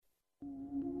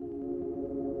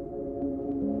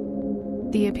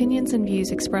The opinions and views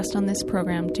expressed on this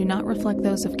program do not reflect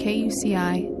those of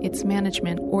KUCI, its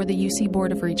management, or the UC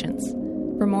Board of Regents.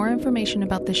 For more information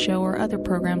about the show or other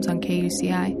programs on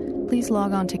KUCI, please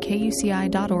log on to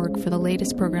kuci.org for the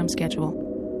latest program schedule.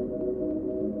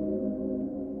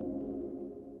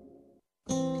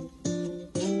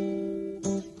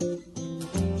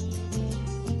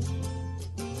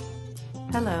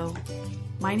 Hello,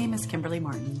 my name is Kimberly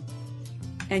Martin,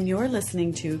 and you're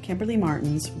listening to Kimberly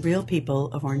Martin's Real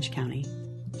People of Orange County,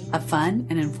 a fun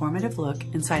and informative look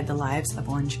inside the lives of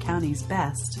Orange County's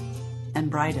best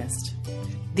and brightest.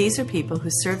 These are people who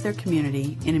serve their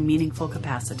community in a meaningful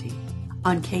capacity.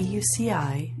 On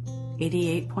KUCI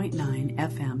 88.9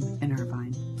 FM in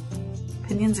Irvine.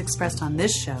 Opinions expressed on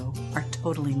this show are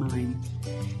totally mine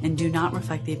and do not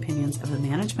reflect the opinions of the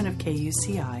management of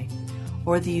KUCI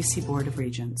or the UC Board of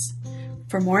Regents.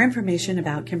 For more information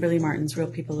about Kimberly Martin's Real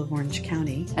People of Orange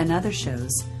County and other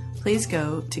shows, please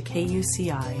go to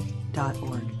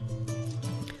kuci.org.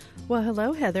 Well,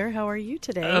 hello, Heather. How are you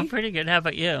today? Oh, pretty good. How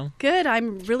about you? Good.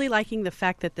 I'm really liking the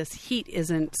fact that this heat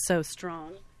isn't so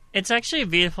strong. It's actually a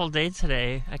beautiful day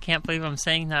today. I can't believe I'm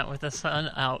saying that with the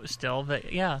sun out still,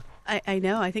 but yeah. I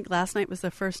know. I think last night was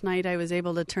the first night I was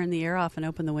able to turn the air off and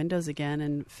open the windows again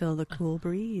and feel the cool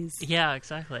breeze. Yeah,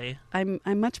 exactly. I'm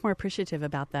much more appreciative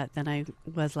about that than I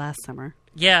was last summer.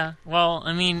 Yeah. Well,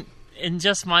 I mean, in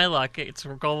just my luck, it's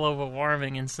global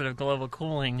warming instead of global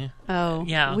cooling. Oh.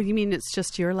 Yeah. Well, you mean it's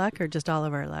just your luck or just all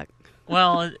of our luck?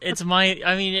 Well,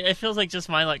 it feels like just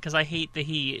my luck because I hate the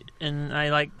heat. And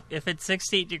if it's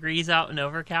 68 degrees out and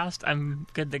overcast, I'm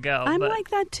good to go. I'm like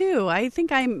that too. I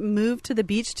think I moved to the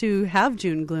beach to have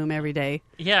June gloom every day.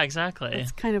 Yeah, exactly.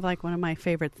 It's kind of like one of my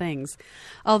favorite things.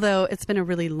 Although it's been a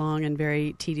really long and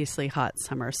very tediously hot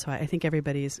summer. So I think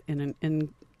everybody's in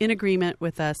agreement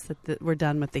with us that we're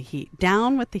done with the heat.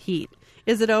 Down with the heat.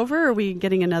 Is it over, or are we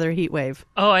getting another heat wave?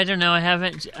 Oh, I don't know. I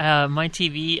haven't. My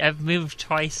TV, I've moved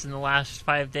twice in the last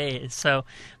 5 days, so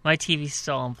my TV's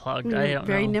still unplugged. I don't know.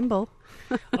 Very nimble.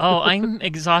 Oh, I'm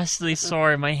exhaustedly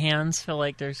sore. My hands feel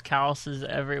like there's calluses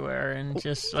everywhere, and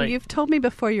just like... You've told me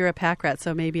before you're a pack rat,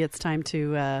 so maybe it's time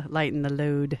to lighten the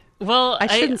load. Well, I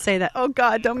shouldn't say that. Oh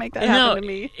God, don't make that happen to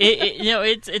me.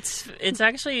 It's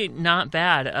actually not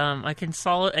bad. I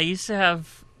used to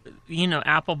have,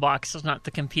 Apple boxes, not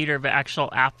the computer, but actual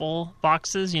Apple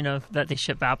boxes, that they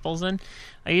ship apples in.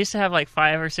 I used to have like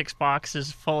 5 or 6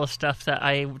 boxes full of stuff that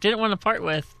I didn't want to part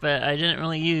with, but I didn't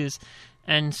really use.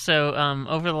 And so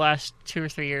over the last 2 or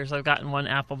 3 years, I've gotten 1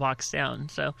 Apple box down.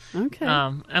 So okay.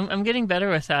 I'm getting better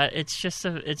with that. It's just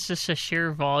a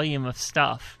sheer volume of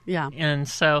stuff. Yeah. And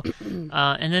so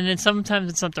and then sometimes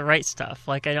it's not the right stuff.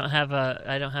 Like I don't have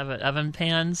an oven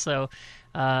pan, so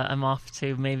I'm off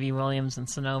to maybe Williams and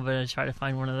Sonoma to try to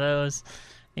find one of those.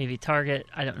 Maybe Target.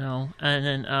 I don't know. And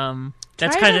then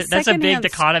that's a big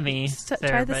dichotomy.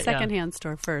 Try the secondhand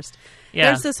store first. Yeah.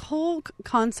 There's this whole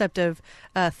concept of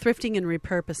thrifting and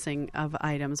repurposing of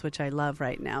items, which I love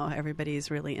right now. Everybody's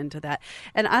really into that.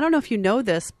 And I don't know if you know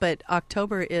this, but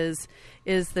October is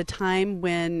the time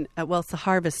when, it's the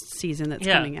harvest season that's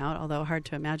coming out, although hard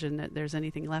to imagine that there's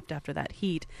anything left after that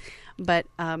heat. But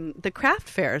the craft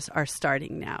fairs are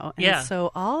starting now. And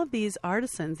so all of these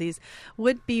artisans, these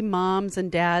would-be moms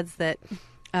and dads that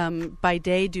by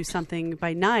day do something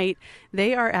by night,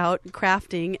 they are out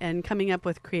crafting and coming up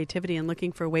with creativity and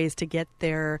looking for ways to get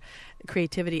their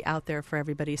creativity out there for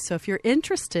everybody. So if you're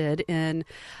interested in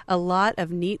a lot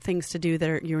of neat things to do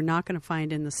that you're not going to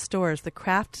find in the stores, the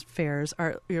craft fairs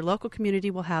your local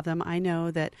community will have them. I know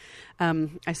that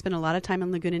I spend a lot of time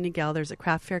in Laguna Niguel. There's a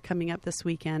craft fair coming up this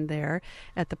weekend there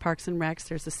at the Parks and Recs.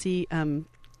 There's a Sea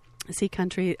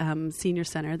Country Senior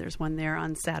Center. There's one there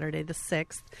on Saturday the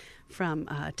 6th from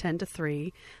 10 to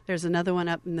 3. There's another one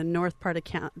up in the north part of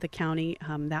the county.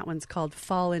 That one's called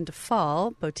Fall into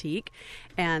Fall Boutique,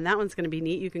 and that one's going to be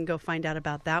neat. You can go find out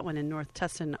about that one in North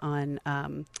Tustin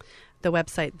on the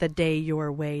website,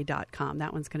 thedayyourway.com.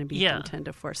 That one's going to be from 10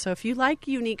 to 4. So if you like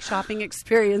unique shopping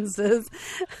experiences...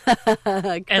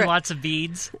 and lots of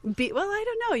beads. Well, I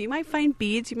don't know. You might find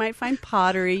beads. You might find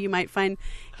pottery. You might find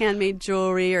handmade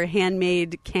jewelry or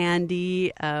handmade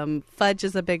candy. Fudge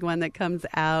is a big one that comes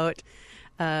out.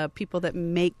 People that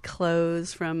make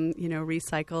clothes from,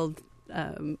 recycled...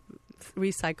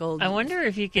 I wonder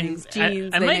if you can.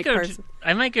 Jeans, I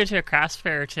might go to a crafts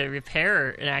fair to repair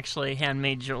and actually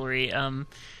handmade jewelry.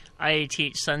 I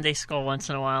teach Sunday school once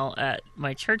in a while at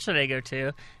my church that I go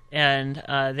to, and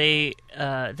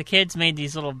the kids made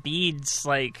these little beads,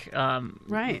 like what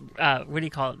do you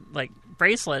call it, like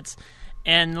bracelets.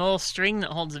 and the little string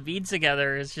that holds the beads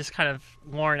together is just kind of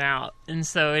worn out. And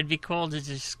so it'd be cool to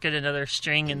just get another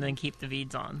string and then keep the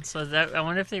beads on. So that, I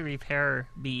wonder if they repair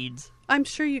beads. I'm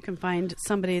sure you can find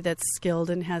somebody that's skilled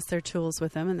and has their tools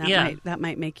with them, and that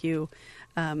might make you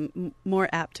more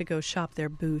apt to go shop their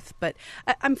booth. But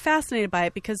I'm fascinated by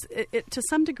it because to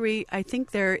some degree, I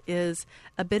think there is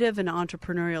a bit of an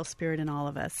entrepreneurial spirit in all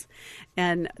of us.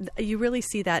 And you really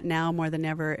see that now more than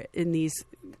ever in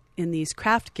these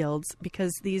craft guilds,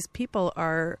 because these people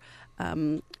are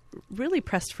really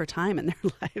pressed for time in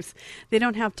their lives. They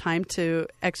don't have time to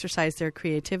exercise their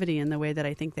creativity in the way that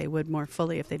I think they would more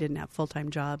fully if they didn't have full-time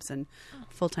jobs and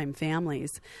full-time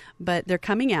families. But they're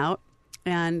coming out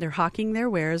and they're hawking their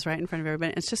wares right in front of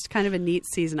everybody. It's just kind of a neat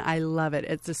season. I love it.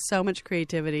 It's just so much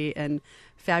creativity and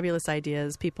fabulous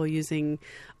ideas. People using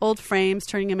old frames,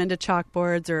 turning them into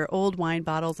chalkboards, or old wine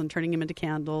bottles and turning them into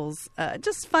candles.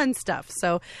 Just fun stuff.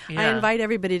 So I invite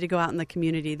everybody to go out in the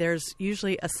community. There's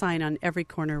usually a sign on every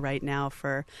corner right now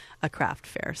for a craft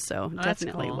fair. So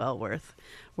definitely cool. well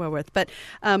worth. But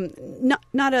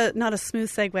not a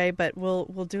smooth segue, but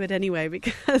we'll do it anyway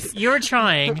because you're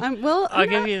trying. I'll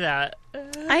give you that.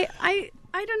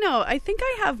 I don't know. I think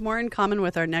I have more in common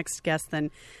with our next guest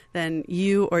than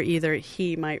you or either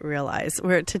he might realize.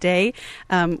 Where today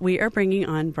we are bringing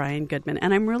on Brian Goodman,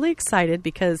 and I'm really excited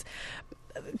because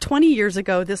 20 years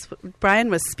ago, Brian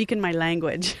was speaking my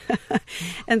language.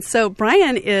 And so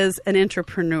Brian is an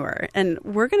intrapreneur, and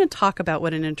we're going to talk about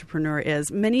what an intrapreneur is.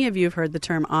 Many of you have heard the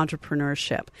term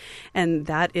entrepreneurship, and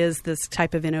that is this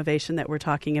type of innovation that we're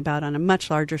talking about on a much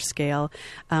larger scale.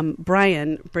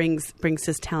 Brian brings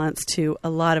his talents to a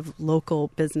lot of local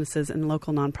businesses and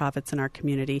local nonprofits in our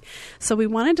community. So we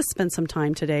wanted to spend some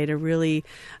time today to really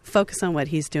focus on what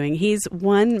he's doing. He's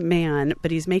one man,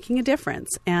 but he's making a difference,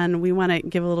 and we want to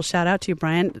give a little shout out to you,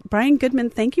 Brian. Brian Goodman,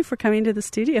 thank you for coming to the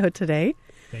studio today.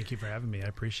 Thank you for having me. I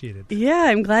appreciate it. Yeah,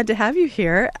 I'm glad to have you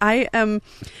here. I'm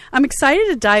excited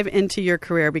to dive into your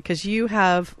career because you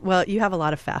have a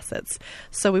lot of facets.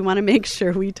 So we want to make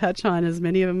sure we touch on as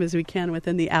many of them as we can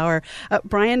within the hour.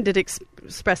 Brian did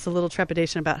express a little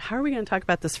trepidation about how are we going to talk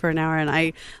about this for an hour, and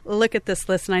I look at this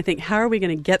list and I think, how are we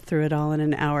going to get through it all in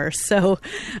an hour? So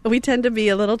we tend to be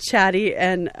a little chatty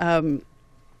and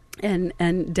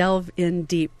delve in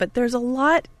deep, but there's a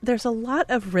lot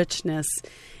of richness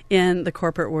in the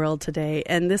corporate world today,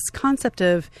 and this concept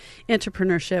of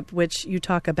entrepreneurship, which you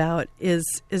talk about, is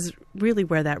really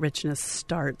where that richness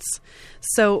starts.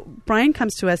 So Brian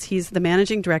comes to us. He's the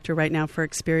managing director right now for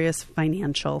Experius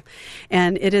Financial,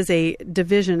 and it is a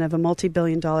division of a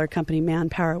multi-billion-dollar company,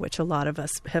 Manpower, which a lot of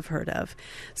us have heard of.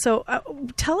 So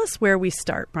tell us where we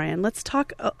start, Brian. Let's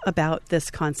talk about this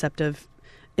concept of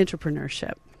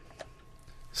entrepreneurship.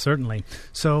 Certainly.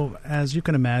 So as you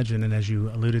can imagine, and as you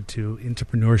alluded to,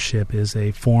 entrepreneurship is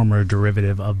a form or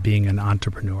derivative of being an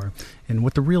entrepreneur. And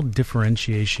what the real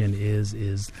differentiation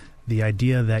is the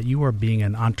idea that you are being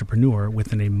an entrepreneur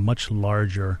within a much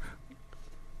larger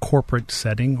corporate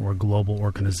setting or global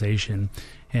organization.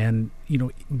 And,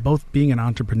 both being an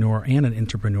entrepreneur and an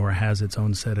intrapreneur has its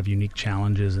own set of unique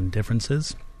challenges and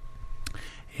differences.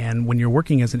 And when you're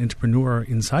working as an intrapreneur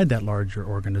inside that larger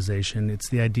organization, it's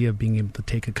the idea of being able to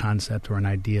take a concept or an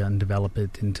idea and develop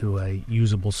it into a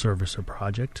usable service or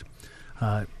project.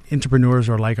 Intrapreneurs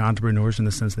are like entrepreneurs in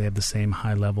the sense they have the same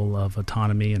high level of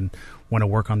autonomy and want to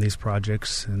work on these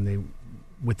projects and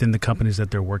within the companies that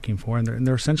they're working for. And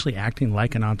they're essentially acting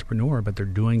like an entrepreneur, but they're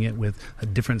doing it with a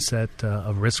different set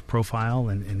of risk profile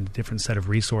and a different set of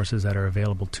resources that are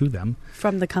available to them.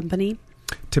 From the company?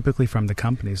 Typically from the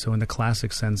company. So in the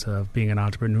classic sense of being an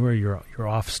entrepreneur, you're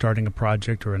off starting a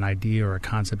project or an idea or a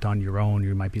concept on your own.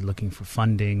 You might be looking for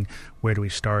funding. Where do we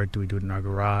start? Do we do it in our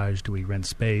garage? Do we rent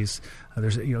space?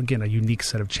 There's again a unique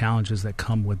set of challenges that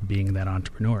come with being that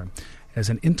entrepreneur. As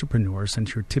an intrapreneur,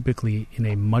 since you're typically in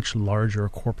a much larger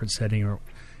corporate setting, or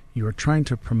you're trying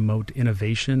to promote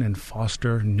innovation and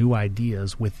foster new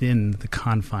ideas within the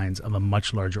confines of a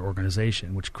much larger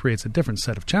organization, which creates a different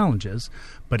set of challenges,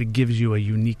 but it gives you a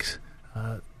unique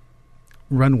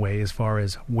runway as far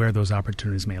as where those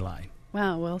opportunities may lie.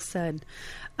 Wow, well said.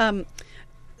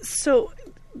 So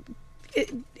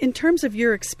in terms of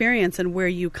your experience and where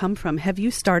you come from, have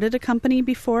you started a company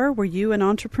before? Were you an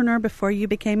entrepreneur before you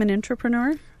became an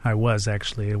intrapreneur? I was,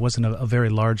 actually. It wasn't a very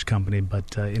large company,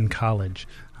 but in college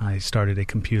I started a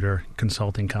computer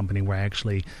consulting company where I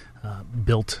actually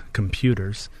built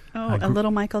computers. Oh, a little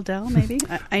Michael Dell, maybe?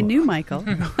 I knew Michael.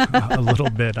 A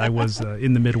little bit. I was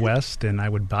in the Midwest, and I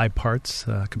would buy parts,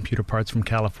 computer parts from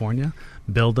California,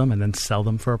 build them, and then sell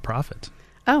them for a profit.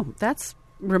 Oh, that's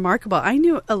remarkable. I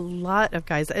knew a lot of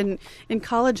guys. And in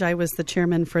college, I was the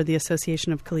chairman for the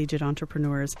Association of Collegiate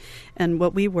Entrepreneurs. And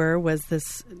what we were was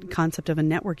this concept of a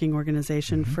networking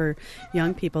organization for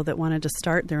young people that wanted to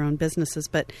start their own businesses,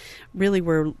 but really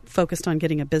were focused on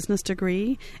getting a business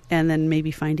degree and then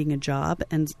maybe finding a job.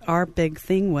 And our big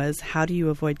thing was, how do you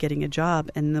avoid getting a job?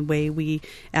 And the way we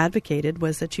advocated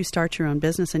was that you start your own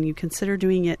business and you consider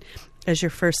doing it as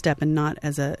your first step and not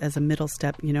as a middle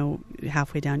step,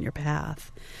 halfway down your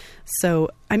path. So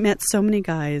I met so many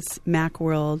guys,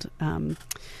 Macworld,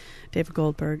 David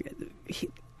Goldberg,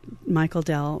 Michael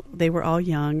Dell. They were all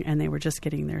young and they were just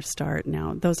getting their start.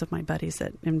 Now, those of my buddies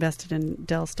that invested in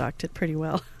Dell stock did pretty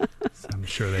well. I'm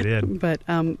sure they did. But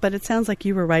it sounds like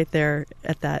you were right there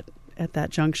at that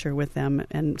juncture with them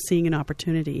and seeing an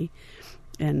opportunity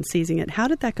and seizing it. How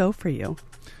did that go for you?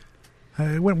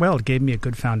 It went well. It gave me a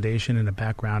good foundation and a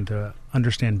background to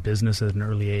understand business at an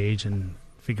early age and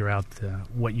figure out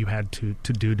what you had to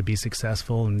do to be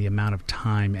successful and the amount of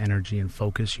time, energy, and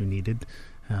focus you needed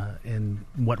and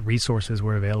what resources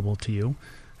were available to you.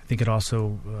 I think it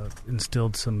also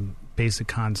instilled some basic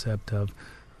concept of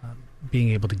being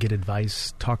able to get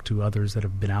advice, talk to others that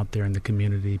have been out there in the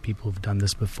community, people who've done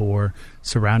this before,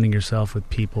 surrounding yourself with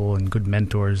people and good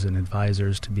mentors and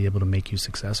advisors to be able to make you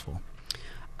successful.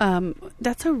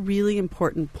 That's a really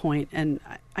important point. And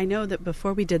I know that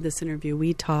before we did this interview,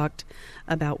 we talked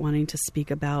about wanting to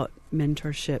speak about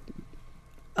mentorship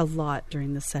a lot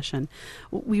during this session.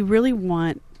 We really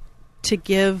want to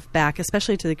give back,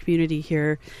 especially to the community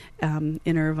here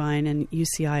in Irvine and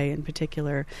UCI in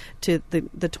particular, to the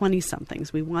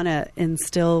 20-somethings. We want to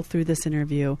instill through this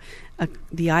interview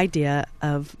the idea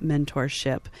of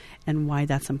mentorship and why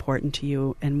that's important to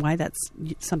you and why that's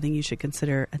something you should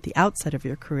consider at the outset of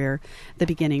your career, the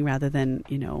beginning, rather than,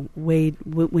 wade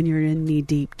when you're in knee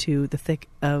deep to the thick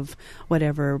of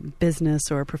whatever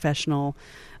business or professional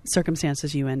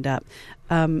circumstances you end up.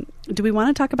 Do we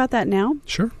want to talk about that now?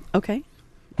 Sure. Okay.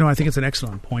 No, I think it's an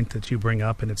excellent point that you bring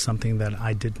up, and it's something that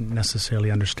I didn't necessarily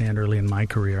understand early in my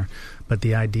career. But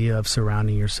the idea of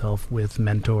surrounding yourself with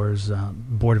mentors,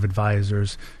 board of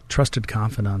advisors, trusted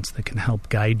confidants that can help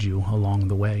guide you along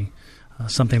the way,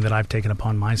 something that I've taken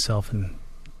upon myself in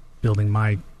building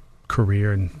my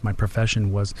career and my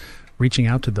profession was reaching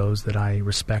out to those that I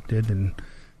respected and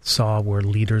saw were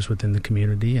leaders within the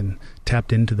community and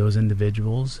tapped into those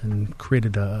individuals and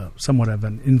created somewhat of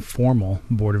an informal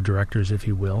board of directors, if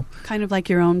you will. Kind of like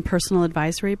your own personal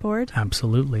advisory board?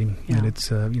 Absolutely. Yeah. And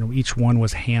it's, each one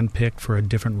was handpicked for a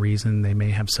different reason. They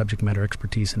may have subject matter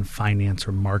expertise in finance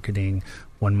or marketing.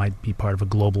 One might be part of a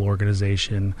global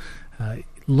organization.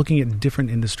 Looking at different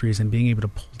industries and being able to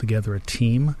pull together a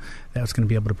team that's going to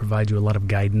be able to provide you a lot of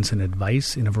guidance and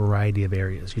advice in a variety of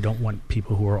areas. You don't want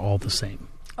people who are all the same.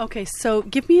 Okay, so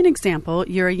give me an example.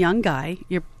 You're a young guy.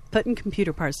 You're putting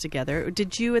computer parts together.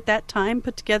 Did you at that time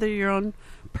put together your own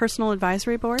personal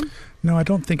advisory board? No, I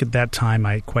don't think at that time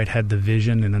I quite had the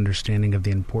vision and understanding of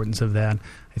the importance of that.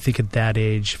 I think at that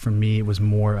age, for me, it was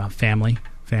more family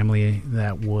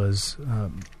that was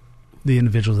the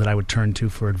individuals that I would turn to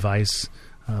for advice.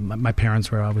 My parents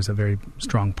were always a very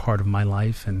strong part of my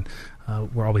life and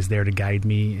were always there to guide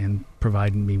me and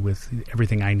provide me with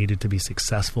everything I needed to be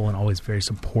successful and always very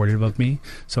supportive of me.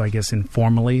 So I guess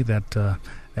informally that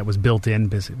was built in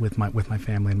with my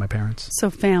family and my parents. So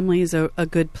family is a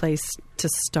good place to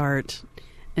start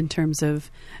in terms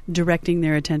of directing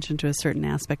their attention to a certain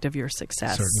aspect of your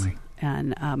success. Certainly.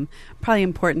 And probably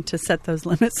important to set those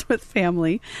limits with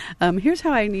family. Here's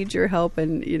how I need your help,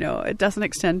 and it doesn't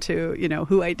extend to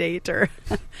who I date or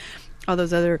all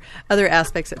those other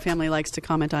aspects that family likes to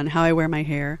comment on. How I wear my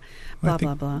hair, blah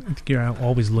blah blah. I think you're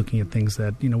always looking at things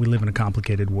that we live in a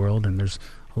complicated world, and there's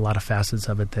a lot of facets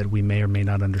of it that we may or may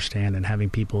not understand. And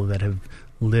having people that have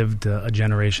lived a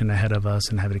generation ahead of us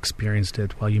and have experienced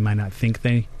it, while you might not think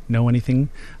they know anything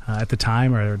at the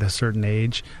time or at a certain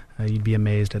age, you'd be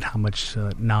amazed at how much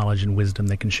knowledge and wisdom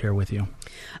they can share with you.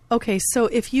 Okay, so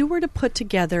if you were to put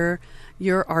together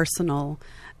your arsenal,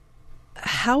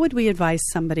 how would we advise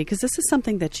somebody? Because this is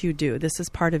something that you do. This is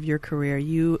part of your career.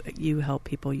 You help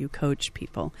people. You coach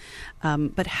people.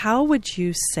 But how would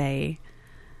you say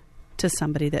to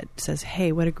somebody that says,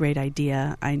 hey, what a great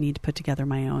idea. I need to put together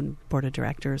my own board of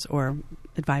directors or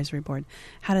advisory board.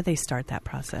 How do they start that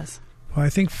process? Well, I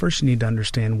think first you need to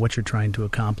understand what you're trying to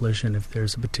accomplish and if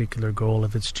there's a particular goal,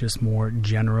 if it's just more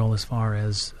general as far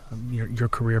as your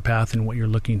career path and what you're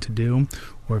looking to do,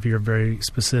 or if you're very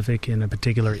specific in a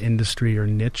particular industry or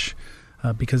niche,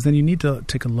 because then you need to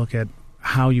take a look at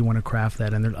how you want to craft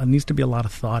that. And there needs to be a lot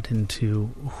of thought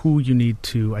into who you need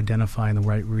to identify and the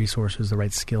right resources, the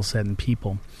right skill set and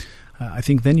people. I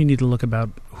think then you need to look about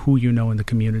who you know in the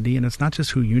community, and it's not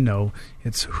just who you know,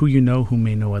 it's who you know who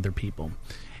may know other people.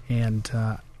 And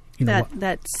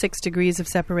that 6 degrees of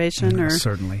separation, or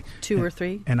certainly 2 or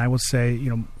 3. And I will say,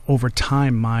 over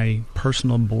time, my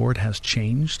personal board has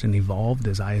changed and evolved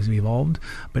as I have evolved,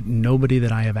 but nobody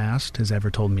that I have asked has ever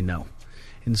told me no.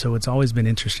 And so it's always been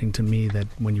interesting to me that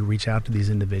when you reach out to these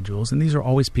individuals, and these are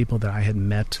always people that I had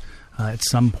met at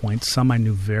some point. Some I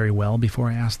knew very well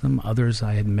before I asked them. Others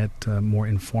I had met more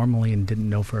informally and didn't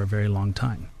know for a very long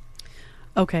time.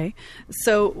 Okay,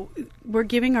 so we're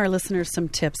giving our listeners some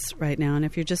tips right now, and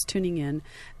if you're just tuning in,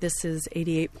 this is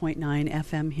 88.9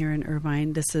 FM here in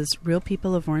Irvine. This is Real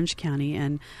People of Orange County,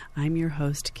 and I'm your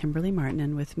host, Kimberly Martin,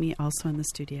 and with me also in the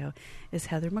studio is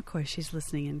Heather McCoy. She's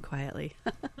listening in quietly.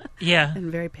 Yeah. And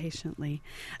very patiently.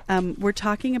 We're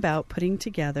talking about putting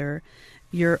together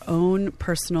your own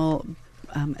personal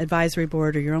advisory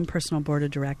board or your own personal board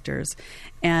of directors,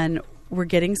 and we're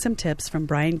getting some tips from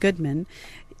Brian Goodman.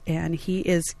 And he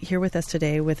is here with us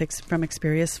today from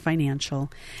Experience Financial.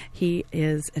 He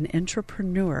is an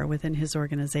intrapreneur within his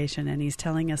organization, and he's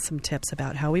telling us some tips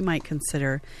about how we might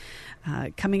consider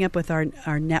coming up with our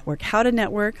network, how to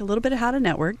network, a little bit of how to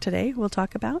network today we'll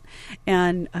talk about,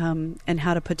 and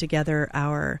how to put together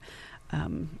our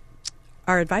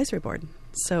advisory board.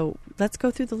 So let's go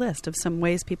through the list of some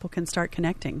ways people can start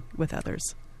connecting with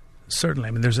others. Certainly.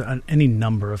 I mean, there's any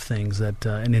number of things that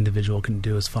an individual can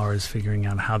do as far as figuring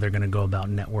out how they're going to go about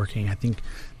networking. I think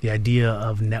the idea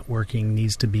of networking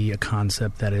needs to be a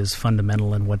concept that is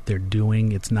fundamental in what they're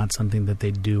doing. It's not something that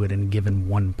they do at any given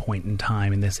one point in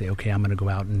time and they say, okay, I'm going to go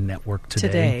out and network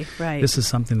today. Right. This is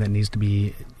something that needs to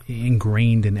be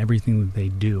ingrained in everything that they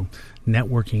do.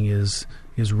 Networking is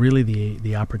really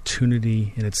the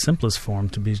opportunity in its simplest form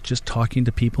to be just talking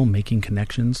to people, making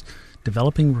connections,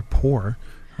 developing rapport,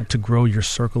 to grow your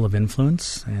circle of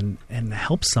influence and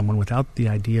help someone without the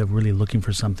idea of really looking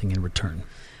for something in return.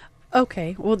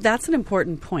 Okay, well, that's an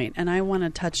important point, and I want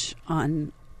to touch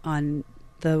on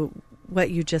what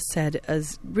you just said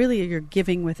as really you're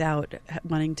giving without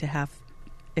wanting to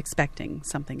expecting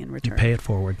something in return. You pay it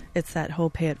forward. It's that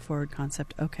whole pay it forward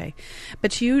concept. Okay,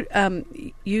 but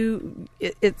it's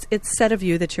said of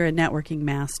you that you're a networking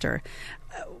master.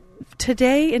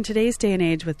 Today, in today's day and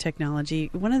age with technology,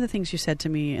 one of the things you said to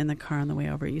me in the car on the way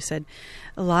over, you said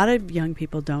a lot of young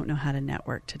people don't know how to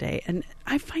network today. And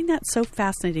I find that so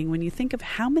fascinating when you think of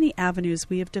how many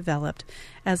avenues we have developed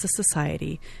as a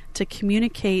society to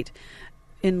communicate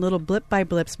in little blip by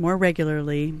blips more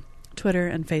regularly, Twitter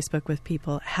and Facebook with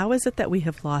people. How is it that we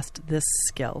have lost this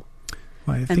skill?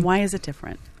 Well, and why is it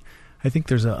different? I think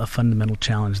there's a fundamental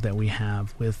challenge that we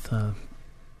have with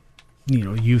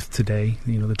youth today,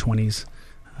 the 20s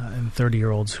and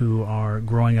 30-year-olds who are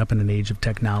growing up in an age of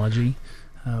technology.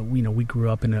 We grew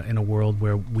up in a world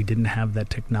where we didn't have that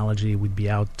technology. We'd be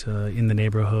out in the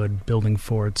neighborhood building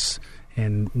forts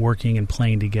and working and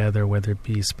playing together, whether it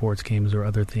be sports games or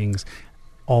other things,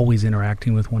 always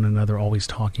interacting with one another, always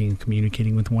talking and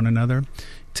communicating with one another.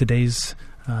 Today's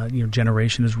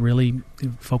generation is really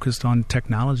focused on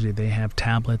technology. They have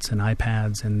tablets and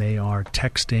iPads, and they are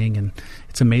texting, and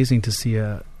it's amazing to see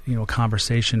a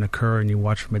conversation occur, and you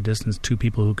watch from a distance two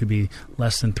people who could be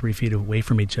less than 3 feet away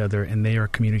from each other, and they are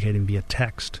communicating via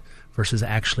text versus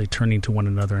actually turning to one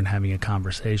another and having a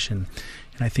conversation.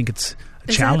 And I think it's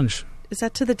a challenge. Is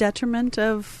that to the detriment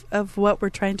of what we're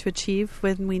trying to achieve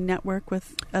when we network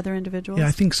with other individuals? Yeah,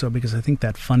 I think so, because I think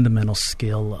that fundamental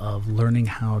skill of learning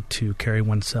how to carry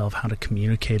oneself, how to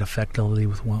communicate effectively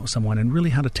with someone, and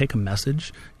really how to take a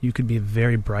message. You could be a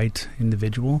very bright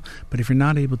individual, but if you're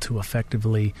not able to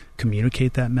effectively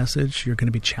communicate that message, you're going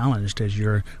to be challenged as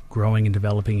you're growing and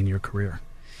developing in your career.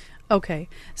 Okay.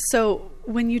 So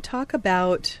when you talk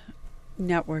about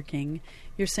networking,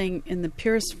 you're saying in the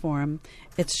purest form,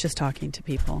 it's just talking to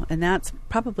people. And that's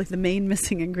probably the main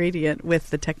missing ingredient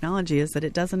with the technology, is that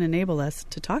it doesn't enable us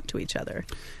to talk to each other.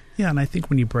 Yeah, and I think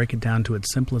when you break it down to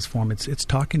its simplest form, it's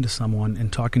talking to someone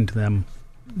and talking to them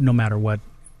no matter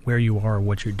where you are or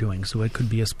what you're doing. So it could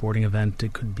be a sporting event.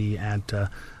 It could be at the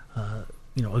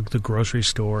grocery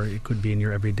store. It could be in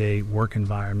your everyday work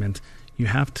environment. You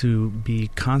have to be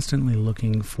constantly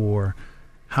looking for,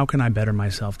 how can I better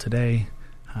myself today?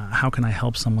 How can I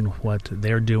help someone with what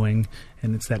they're doing?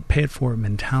 And it's that pay it forward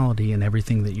mentality in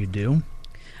everything that you do.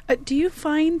 Do you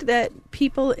find that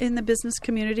people in the business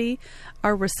community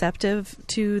are receptive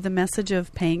to the message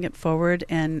of paying it forward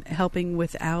and helping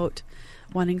without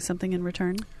wanting something in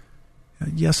return?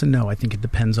 Yes and no. I think it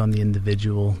depends on the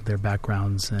individual, their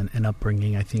backgrounds and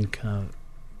upbringing. I think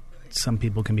some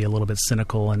people can be a little bit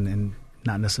cynical and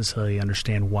not necessarily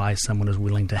understand why someone is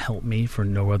willing to help me for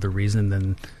no other reason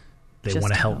than they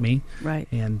want to help me. Right.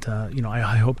 And,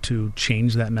 I hope to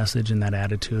change that message and that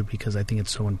attitude because I think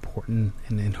it's so important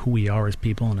in who we are as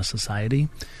people in a society.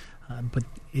 But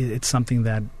it's something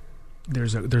that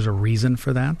there's a reason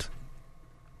for that.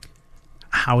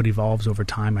 How it evolves over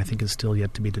time, I think, is still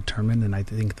yet to be determined, and I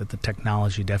think that the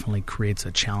technology definitely creates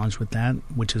a challenge with that,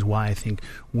 which is why I think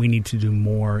we need to do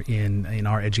more in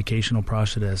our educational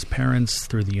process as parents,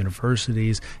 through the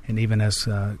universities, and even as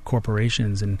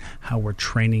corporations, and how we're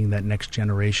training that next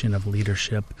generation of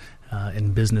leadership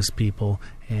and business people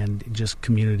and just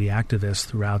community activists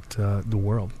throughout the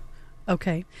world.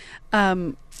 Okay.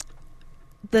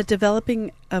 The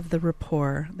developing of the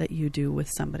rapport that you do with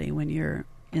somebody when you're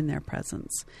in their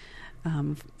presence,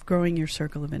 growing your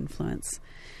circle of influence.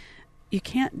 You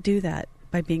can't do that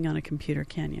by being on a computer,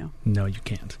 can you? No, you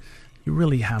can't. You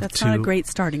really have That's to... not a great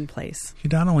starting place. You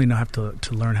not only have to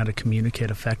learn how to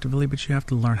communicate effectively, but you have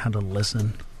to learn how to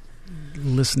listen.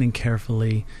 Listening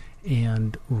carefully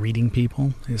and reading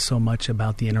people is so much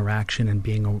about the interaction and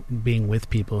being with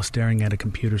people. Staring at a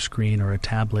computer screen or a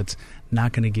tablet's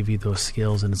not going to give you those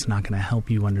skills, and it's not going to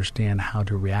help you understand how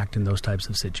to react in those types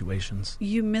of situations.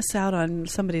 You miss out on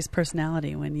somebody's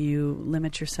personality when you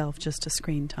limit yourself just to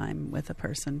screen time with a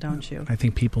person, don't you? I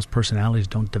think people's personalities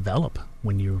don't develop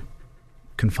when you're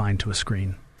confined to a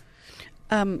screen.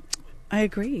 I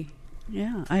agree.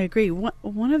 Yeah, I agree.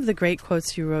 One of the great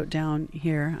quotes you wrote down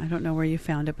here, I don't know where you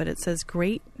found it, but it says,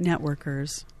 "Great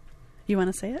networkers." You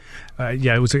want to say it?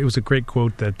 Yeah, it was a great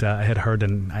quote that I had heard,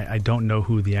 and I don't know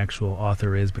who the actual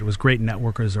author is, but it was, "Great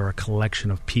networkers are a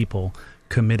collection of people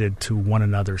committed to one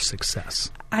another's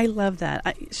success." I love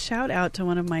that. Shout out to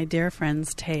one of my dear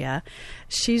friends, Taya.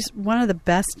 She's one of the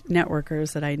best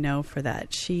networkers that I know for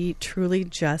that. She truly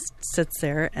just sits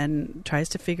there and tries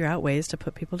to figure out ways to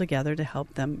put people together to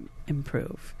help them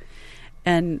improve.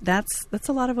 And that's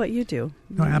a lot of what you do.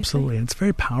 No, absolutely. And it's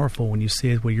very powerful when you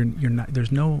see it where you're not,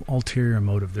 there's no ulterior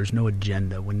motive, there's no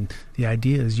agenda. When the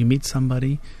idea is you meet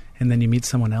somebody and then you meet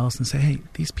someone else and say, hey,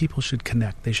 these people should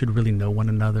connect. They should really know one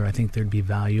another. I think there'd be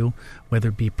value, whether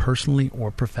it be personally or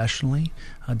professionally.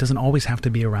 It doesn't always have to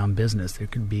be around business. There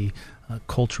could be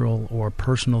cultural or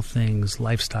personal things,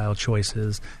 lifestyle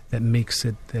choices that makes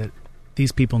it that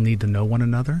these people need to know one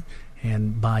another.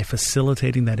 And by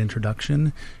facilitating that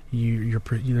introduction,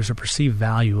 there's a perceived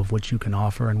value of what you can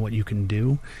offer and what you can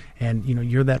do. And,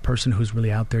 you're that person who's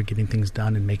really out there getting things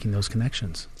done and making those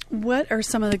connections. What are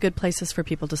some of the good places for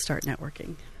people to start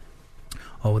networking?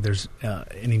 Oh, there's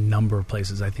any number of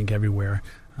places, I think, everywhere.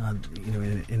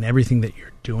 In everything that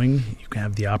you're doing, you can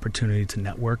have the opportunity to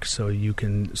network. So you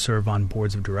can serve on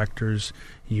boards of directors.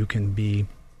 You can be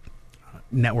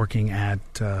networking at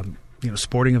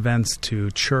sporting events, to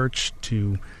church,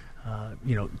 to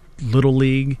Little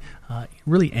League,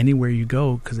 really anywhere you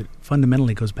go, because it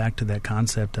fundamentally goes back to that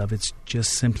concept of it's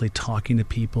just simply talking to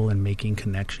people and making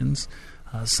connections.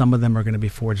 Some of them are going to be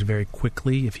forged very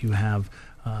quickly if you have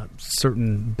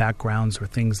certain backgrounds or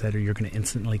things that you're going to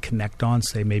instantly connect on.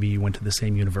 Say maybe you went to the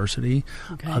same university.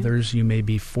 Okay. Others you may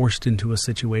be forced into a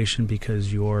situation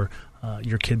because your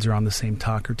kids are on the same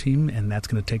soccer team, and that's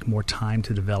going to take more time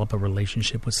to develop a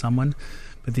relationship with someone.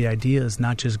 But the idea is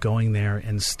not just going there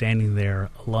and standing there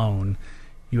alone.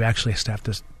 You actually have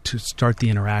to start the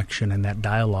interaction and that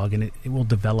dialogue, and it will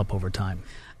develop over time.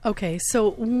 Okay, so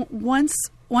once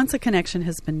a connection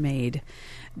has been made,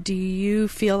 do you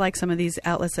feel like some of these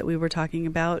outlets that we were talking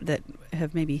about that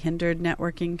have maybe hindered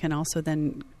networking can also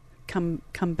then come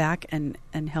back and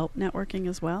help networking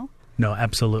as well? No,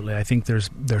 absolutely. I think there's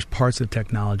parts of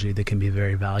technology that can be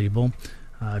very valuable.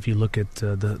 If you look at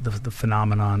the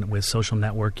phenomenon with social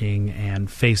networking and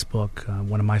Facebook,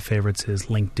 one of my favorites is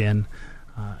LinkedIn.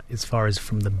 As far as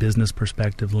from the business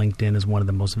perspective, LinkedIn is one of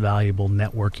the most valuable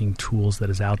networking tools that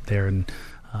is out there, and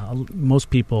most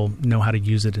people know how to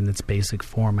use it in its basic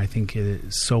form. I think it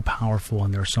is so powerful,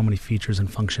 and there are so many features and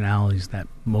functionalities that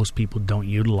most people don't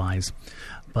utilize.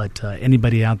 But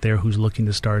anybody out there who's looking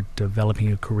to start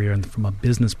developing a career, and from a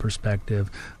business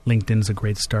perspective, LinkedIn is a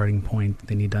great starting point.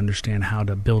 They need to understand how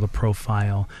to build a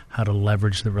profile, how to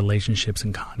leverage the relationships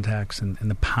and contacts and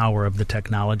the power of the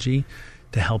technology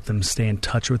to help them stay in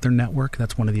touch with their network.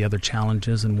 That's one of the other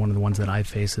challenges, and one of the ones that I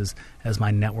face is as my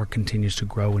network continues to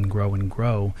grow and grow and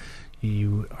grow,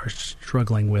 you are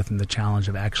struggling with and the challenge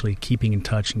of actually keeping in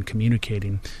touch and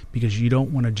communicating, because you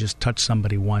don't want to just touch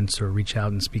somebody once or reach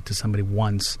out and speak to somebody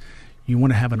once. You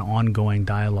want to have an ongoing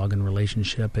dialogue and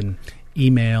relationship, and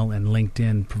email and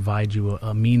LinkedIn provide you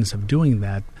a means of doing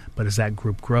that, but as that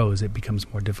group grows, it becomes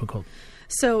more difficult.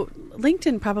 So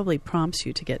LinkedIn probably prompts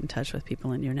you to get in touch with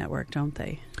people in your network, don't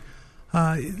they?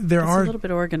 It's a little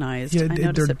bit organized. Yeah, I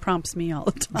notice it prompts me all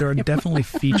the time. There are definitely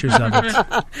features of it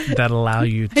that allow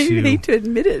you to... I hate to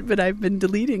admit it, but I've been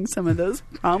deleting some of those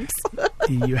prompts.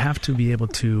 You have to be able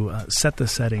to set the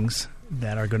settings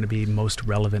that are going to be most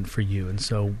relevant for you. And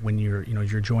so when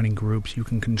you're joining groups, you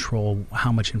can control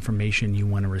how much information you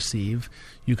want to receive.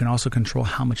 You can also control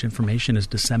how much information is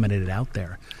disseminated out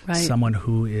there. Right. Someone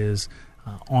who is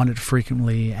on it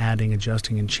frequently, adding,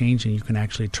 adjusting, and changing, you can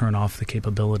actually turn off the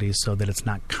capabilities so that it's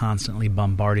not constantly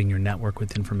bombarding your network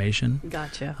with information.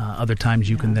 Gotcha. Other times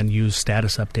you can then use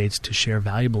status updates to share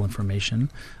valuable information.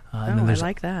 And then there's I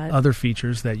like that. Other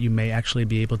features that you may actually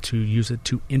be able to use it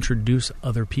to introduce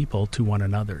other people to one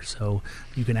another. So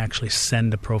you can actually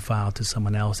send a profile to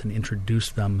someone else and introduce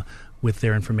them with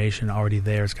their information already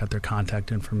there. It's got their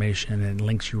contact information and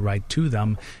links you right to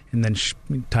them, and then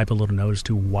type a little notice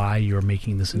to why you're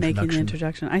making this introduction. Making the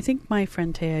introduction. I think my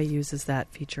friend Taya uses that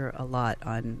feature a lot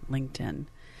on LinkedIn.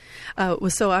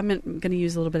 So I'm going to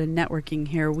use a little bit of networking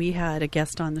here. We had a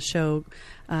guest on the show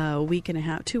a week and a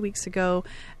half, 2 weeks ago,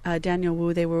 Daniel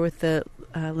Wu. They were with the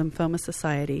Lymphoma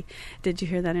Society. Did you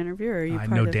hear that interview? Or are you I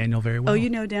know Daniel very well. Oh, you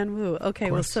know Dan Wu.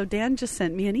 Okay, well, so Dan just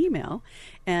sent me an email,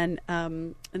 and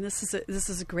this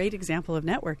is a great example of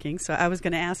networking. So I was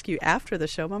going to ask you after the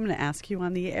show, but I'm going to ask you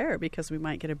on the air because we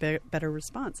might get a better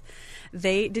response.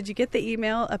 Did you get the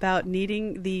email about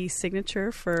needing the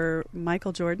signature for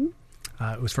Michael Jordan?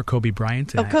 It was for Kobe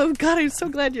Bryant. Oh, God, I'm so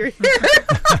glad you're here.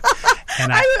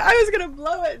 And I was going to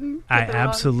blow it. And I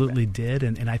absolutely did.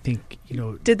 And I think,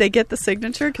 Did they get the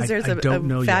signature? Because there's a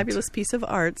fabulous yet. piece of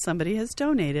art somebody has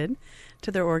donated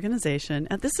to their organization.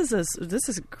 And this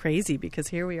is crazy because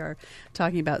here we are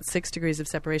talking about 6 degrees of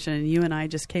separation, and you and I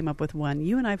just came up with one.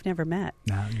 You and I've never met.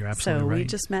 No, you're absolutely right. So we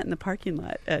just met in the parking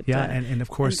lot. And of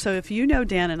course. And so if you know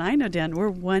Dan and I know Dan, we're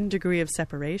 1 degree of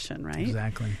separation, right?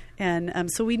 Exactly.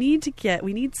 And so we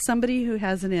need somebody who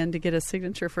has an in to get a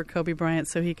signature for Kobe Bryant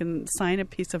so he can sign a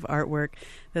piece of artwork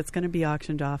that's going to be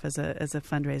auctioned off as a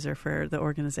fundraiser for the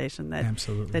organization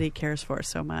that he cares for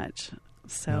so much.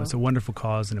 So it's a wonderful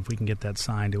cause, and if we can get that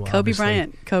signed, it will Kobe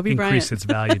Bryant increase its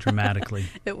value dramatically.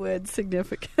 It would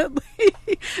significantly.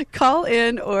 Call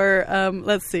in, or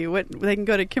let's see, they can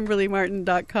go to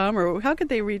KimberlyMartin.com, or how could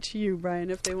they reach you, Brian,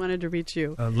 if they wanted to reach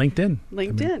you?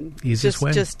 LinkedIn. Easiest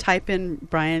way. Just type in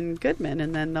Brian Goodman,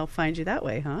 and then they'll find you that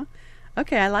way, huh?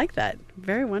 Okay, I like that.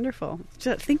 Very wonderful.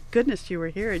 Thank goodness you were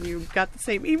here and you got the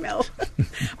same email.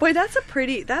 Boy, that's a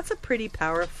pretty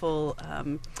powerful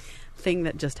thing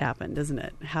that just happened, isn't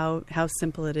it? How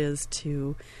simple it is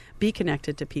to be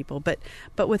connected to people, but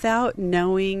without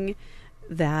knowing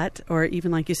that, or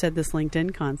even like you said, this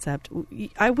LinkedIn concept,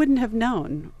 I wouldn't have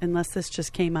known unless this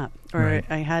just came up, or right.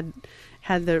 I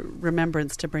had the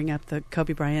remembrance to bring up the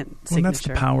Kobe Bryant signature. Well, that's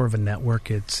the power of a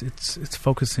network. It's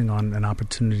focusing on an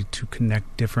opportunity to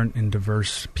connect different and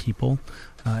diverse people.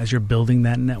 As you're building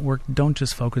that network, don't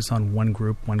just focus on one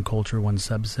group, one culture, one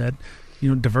subset.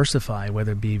 Diversify,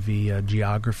 whether it be via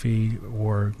geography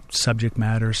or subject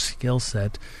matter, skill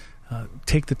set.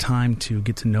 Take the time to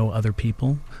get to know other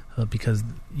people because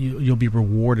you'll be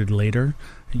rewarded later.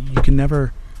 You can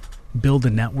never build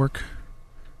a network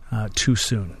too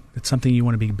soon. It's something you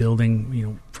want to be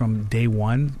building, from day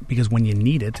one, because when you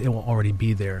need it, it will already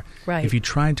be there. Right. If you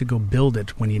try to go build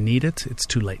it when you need it, it's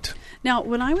too late. Now,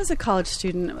 when I was a college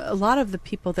student, a lot of the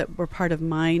people that were part of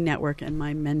my network and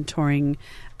my mentoring,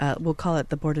 we'll call it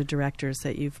the board of directors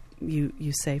that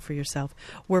you say for yourself,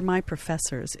 were my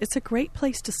professors. It's a great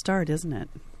place to start, isn't it?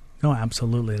 No,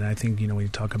 absolutely. And I think, when you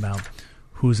talk about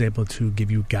who's able to give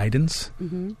you guidance,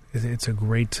 mm-hmm. it's a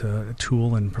great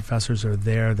tool, and professors are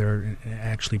there. They're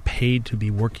actually paid to be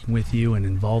working with you and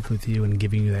involved with you and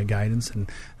giving you that guidance.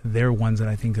 And they're ones that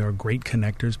I think are great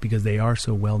connectors because they are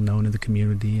so well known in the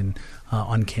community and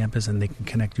on campus, and they can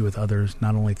connect you with others,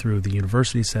 not only through the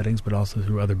university settings, but also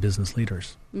through other business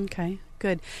leaders. Okay,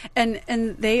 good. And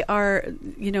they are,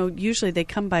 usually they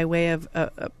come by way of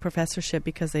a professorship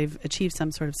because they've achieved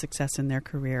some sort of success in their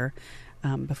career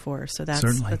before. So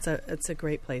it's a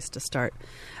great place to start.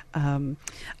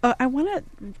 I want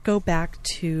to go back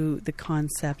to the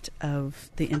concept of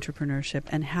the intrapreneurship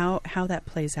and how that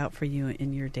plays out for you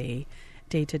in your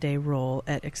day-to-day role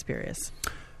at Experius.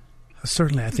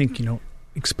 Certainly. I think,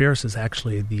 Experius is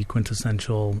actually the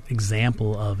quintessential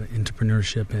example of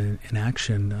entrepreneurship in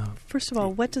action. First of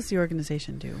all, what does the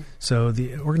organization do? So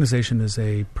the organization is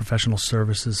a professional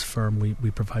services firm.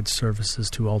 We provide services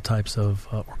to all types of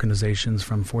organizations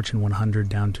from Fortune 100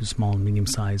 down to small and medium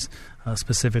size,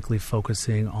 specifically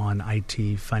focusing on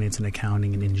IT, finance and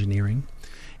accounting, and engineering.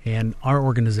 And our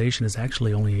organization is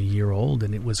actually only a year old,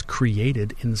 and it was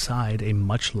created inside a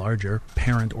much larger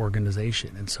parent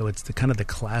organization. And so it's the kind of the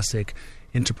classic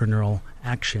entrepreneurial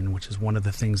action, which is one of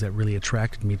the things that really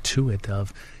attracted me to it,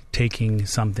 of taking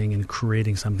something and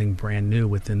creating something brand new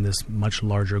within this much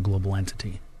larger global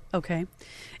entity. Okay.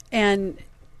 And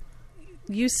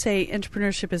you say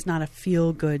entrepreneurship is not a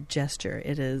feel-good gesture.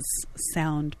 It is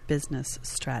sound business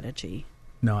strategy.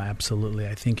 No, absolutely.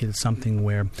 I think it's something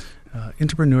where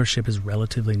entrepreneurship is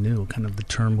relatively new. Kind of the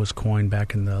term was coined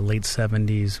back in the late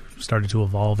 70s, started to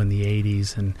evolve in the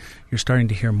 80s, and you're starting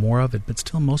to hear more of it, but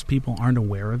still most people aren't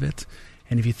aware of it.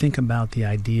 And if you think about the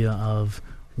idea of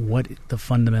what the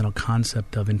fundamental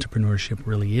concept of entrepreneurship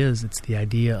really is, it's the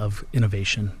idea of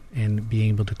innovation and being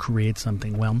able to create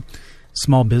something. Well,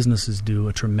 small businesses do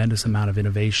a tremendous amount of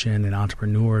innovation, and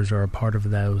entrepreneurs are a part of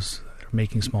those that are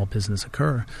making small business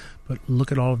occur. But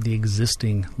look at all of the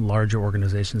existing larger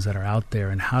organizations that are out there,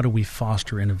 and how do we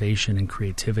foster innovation and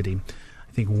creativity?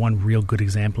 I think one real good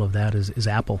example of that is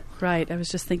Apple. Right. I was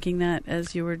just thinking that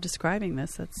as you were describing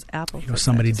this. That's Apple.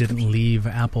 Somebody didn't leave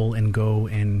Apple and go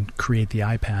and create the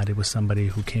iPad. It was somebody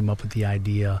who came up with the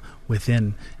idea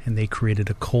within, and they created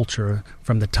a culture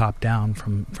from the top down,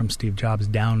 from Steve Jobs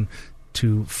down,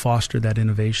 to foster that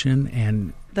innovation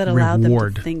and that allowed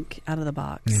reward them to think out of the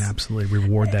box. Yeah, absolutely,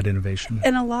 reward that innovation.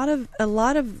 And a lot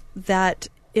of that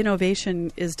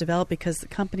innovation is developed because the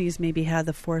companies maybe had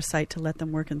the foresight to let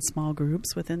them work in small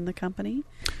groups within the company.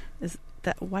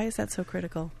 Why is that so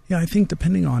critical? Yeah, I think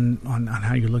depending on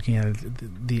how you're looking at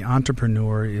it, the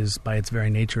entrepreneur is by its very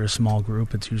nature a small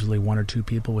group. It's usually one or two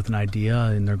people with an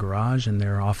idea in their garage, and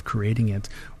they're off creating it.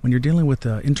 When you're dealing with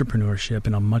entrepreneurship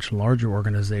in a much larger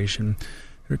organization,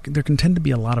 there can tend to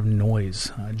be a lot of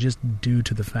noise just due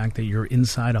to the fact that you're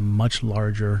inside a much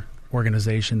larger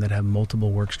organization that have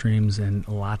multiple work streams and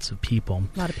lots of people.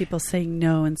 A lot of people saying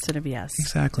no instead of yes.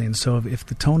 Exactly. And so if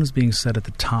the tone is being set at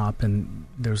the top, and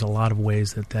there's a lot of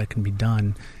ways that can be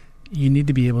done, you need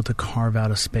to be able to carve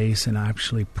out a space and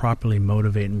actually properly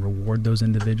motivate and reward those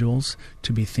individuals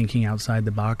to be thinking outside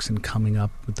the box and coming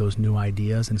up with those new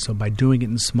ideas. And so by doing it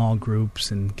in small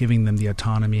groups and giving them the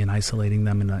autonomy and isolating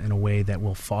them in a way that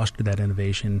will foster that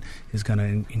innovation is going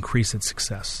to increase its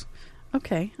success.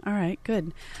 Okay. All right.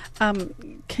 Good.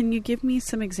 Can you give me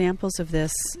some examples of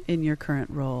this in your current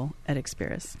role at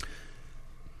Experis?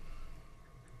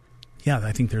 Yeah,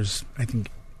 I think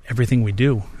everything we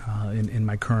do in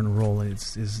my current role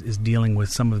is dealing with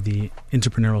some of the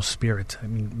entrepreneurial spirit. I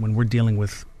mean, when we're dealing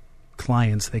with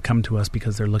clients, they come to us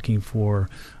because they're looking for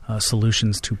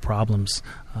solutions to problems,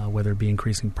 whether it be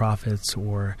increasing profits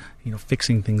or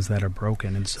fixing things that are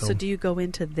broken. And so do you go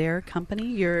into their company?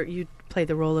 You play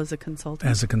the role as a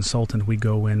consultant? As a consultant, we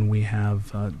go in. We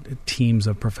have teams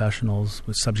of professionals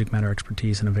with subject matter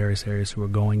expertise in various areas who are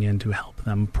going in to help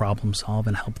them problem solve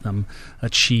and help them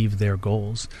achieve their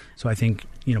goals. So I think,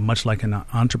 much like an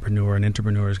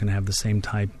entrepreneur is going to have the same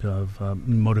type of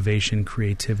motivation,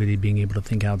 creativity, being able to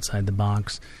think outside the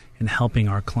box, and helping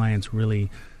our clients really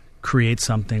create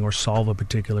something or solve a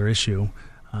particular issue.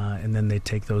 And then they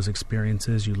take those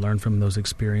experiences, you learn from those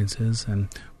experiences. And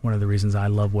one of the reasons I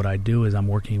love what I do is I'm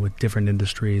working with different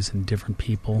industries and different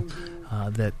people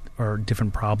that are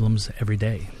different problems every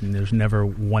day. And there's never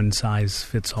one size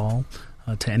fits all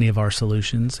to any of our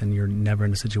solutions, and you're never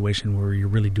in a situation where you're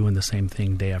really doing the same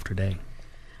thing day after day.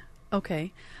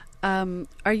 Okay.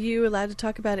 Are you allowed to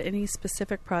talk about any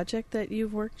specific project that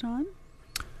you've worked on?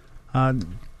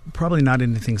 Probably not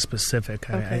anything specific.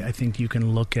 Okay. I think you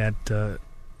can look at,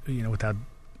 without,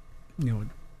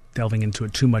 delving into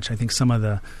it too much. I think some of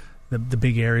the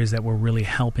big areas that we're really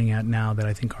helping at now that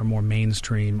I think are more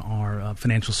mainstream are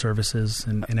financial services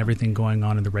and everything going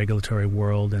on in the regulatory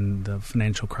world and the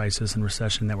financial crisis and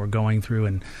recession that we're going through,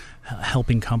 and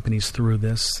helping companies through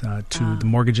this to the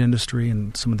mortgage industry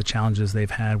and some of the challenges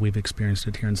they've had. We've experienced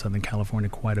it here in Southern California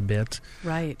quite a bit.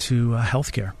 Right. To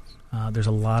healthcare. There's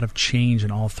a lot of change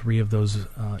in all three of those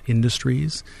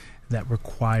industries that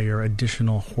require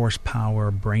additional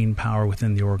horsepower, brain power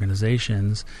within the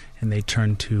organizations, and they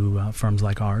turn to firms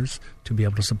like ours to be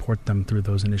able to support them through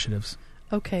those initiatives.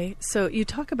 Okay, so you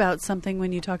talk about something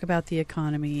when you talk about the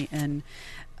economy, and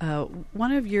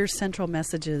one of your central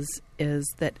messages is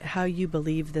that how you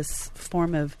believe this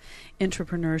form of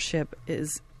entrepreneurship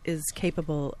is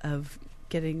capable of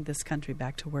getting this country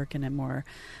back to work in a more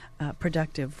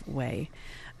productive way.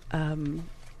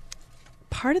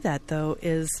 Part of that, though,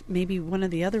 is maybe one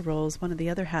of the other roles, one of the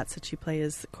other hats that you play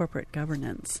is corporate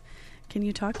governance. Can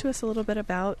you talk to us a little bit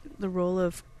about the role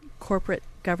of corporate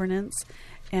governance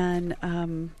and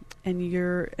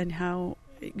your involvement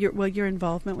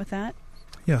with that?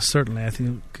 Yeah, certainly. I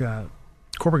think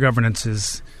corporate governance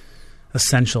is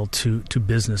essential to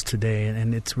business today,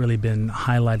 and it's really been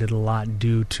highlighted a lot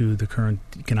due to the current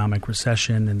economic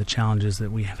recession and the challenges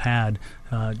that we have had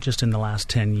just in the last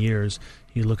 10 years.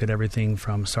 You look at everything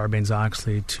from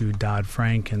Sarbanes-Oxley to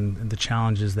Dodd-Frank and the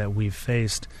challenges that we've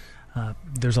faced.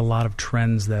 There's a lot of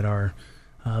trends that are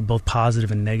both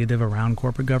positive and negative around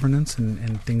corporate governance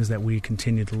and things that we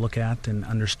continue to look at and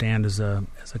understand as a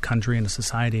country and a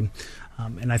society.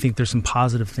 And I think there's some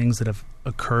positive things that have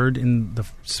occurred in the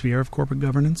sphere of corporate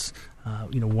governance.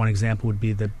 One example would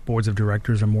be that boards of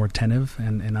directors are more attentive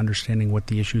and understanding what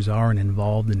the issues are and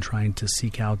involved in trying to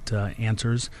seek out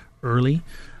answers early.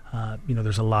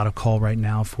 There's a lot of call right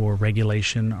now for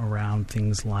regulation around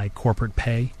things like corporate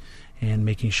pay and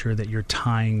making sure that you're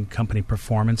tying company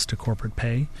performance to corporate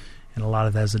pay. And a lot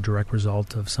of that is a direct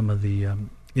result of some of the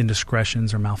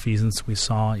indiscretions or malfeasance we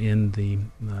saw in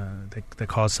that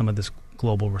caused some of this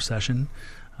global recession.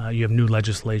 You have new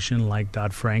legislation like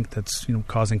Dodd-Frank that's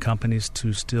causing companies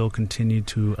to still continue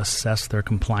to assess their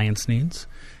compliance needs,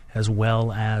 as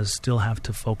well as still have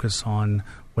to focus on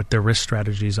what their risk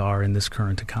strategies are in this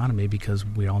current economy, because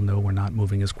we all know we're not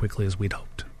moving as quickly as we'd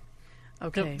hoped.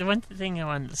 Okay. The one thing I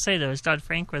wanted to say, though, is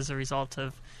Dodd-Frank was a result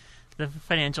of the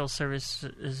Financial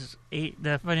Services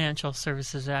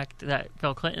Act that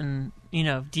Bill Clinton,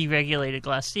 deregulated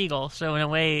Glass-Steagall. So in a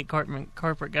way,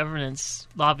 corporate governance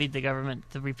lobbied the government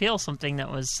to repeal something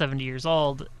that was 70 years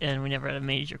old, and we never had a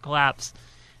major collapse.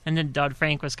 And then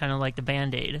Dodd-Frank was kind of like the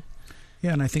Band-Aid.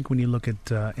 Yeah, and I think when you look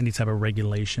at any type of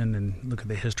regulation and look at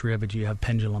the history of it, you have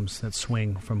pendulums that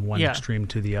swing from one extreme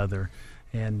to the other.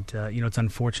 And, it's an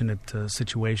unfortunate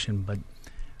situation, but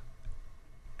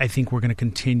I think we're going to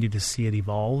continue to see it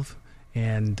evolve.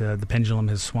 And the pendulum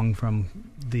has swung from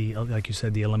like you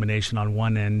said, the elimination on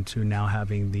one end to now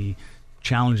having the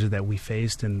challenges that we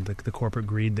faced and the corporate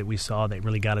greed that we saw that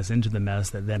really got us into the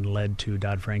mess that then led to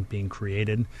Dodd-Frank being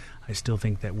created. I still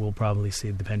think that we'll probably see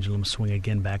the pendulum swing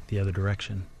again back the other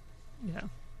direction. Yeah.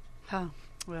 Huh.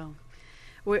 Well,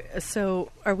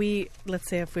 so are we, let's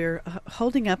say if we're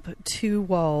holding up two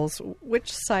walls,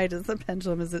 which side is the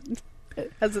pendulum?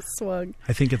 Has it swung?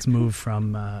 I think it's moved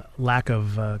from lack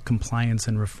of compliance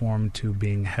and reform to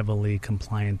being heavily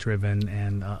compliant-driven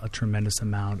and a tremendous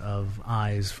amount of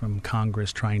eyes from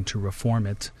Congress trying to reform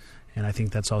it. And I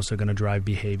think that's also going to drive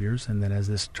behaviors. And then as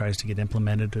this tries to get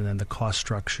implemented and then the cost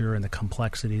structure and the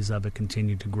complexities of it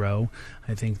continue to grow,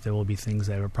 I think there will be things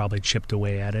that are probably chipped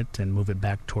away at it and move it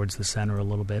back towards the center a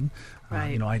little bit.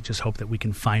 Right. I just hope that we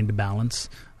can find a balance.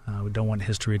 We don't want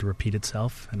history to repeat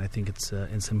itself, and I think it's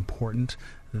important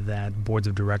that boards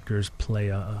of directors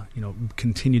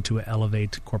continue to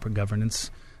elevate corporate governance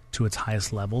to its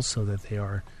highest levels so that they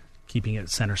are keeping it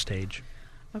center stage.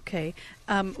 Okay.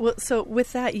 So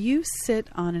with that, you sit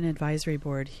on an advisory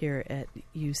board here at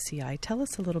UCI. Tell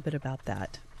us a little bit about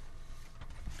that.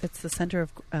 It's the Center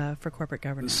for Corporate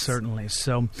Governance. Certainly.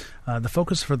 So the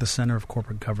focus for the Center of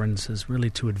Corporate Governance is really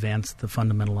to advance the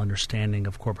fundamental understanding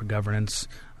of corporate governance.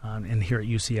 And here at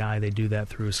UCI, they do that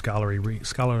through scholarly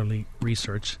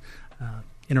research,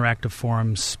 interactive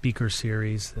forums, speaker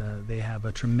series. They have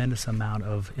a tremendous amount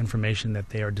of information that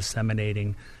they are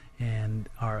disseminating and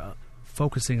are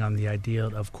focusing on the idea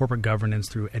of corporate governance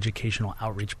through educational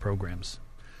outreach programs.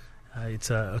 It's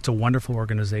a wonderful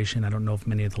organization. I don't know if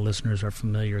many of the listeners are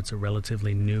familiar. It's a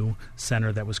relatively new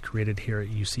center that was created here at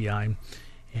UCI,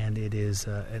 and it is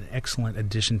an excellent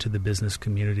addition to the business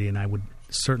community, and I would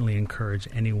certainly encourage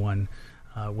anyone,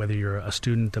 whether you're a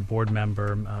student, a board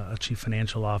member, a chief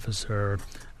financial officer,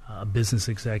 a business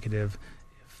executive,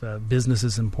 if business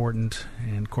is important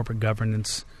and corporate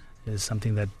governance is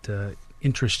something that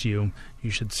interests you,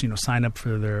 you should sign up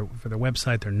for their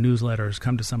website, their newsletters,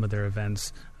 come to some of their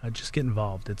events. Just get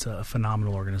involved. It's a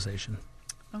phenomenal organization.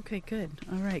 Okay, good.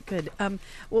 All right, good.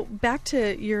 Well, back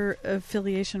to your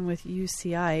affiliation with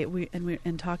UCI,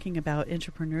 and talking about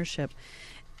entrepreneurship.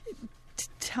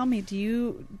 Tell me, do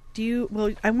you?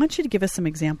 Well, I want you to give us some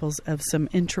examples of some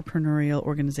entrepreneurial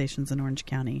organizations in Orange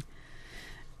County,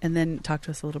 and then talk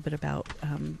to us a little bit about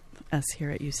us here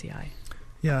at UCI.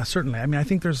 Yeah, certainly. I mean, I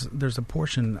think there's a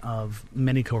portion of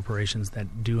many corporations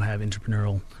that do have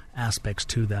entrepreneurial aspects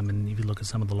to them, and if you look at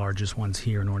some of the largest ones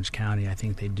here in Orange County, I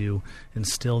think they do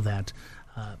instill that.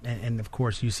 And of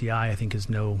course, UCI, I think, is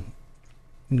no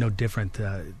different.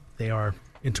 They are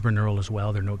entrepreneurial as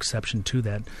well. They're no exception to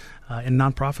that. And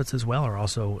nonprofits as well are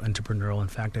also entrepreneurial. In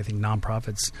fact, I think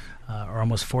nonprofits are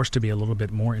almost forced to be a little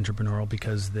bit more entrepreneurial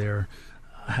because they're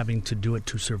having to do it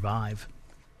to survive.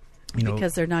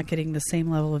 because they're not getting the same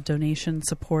level of donation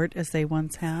support as they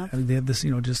once have. They have this,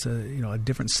 just a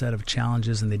different set of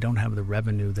challenges, and they don't have the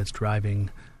revenue that's driving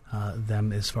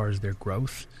them as far as their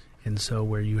growth. And so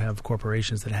where you have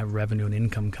corporations that have revenue and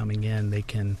income coming in, they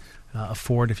can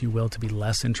afford, if you will, to be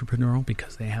less entrepreneurial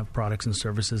because they have products and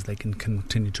services they can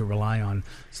continue to rely on.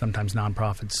 Sometimes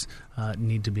nonprofits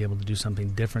need to be able to do something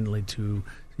differently to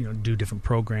do different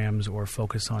programs or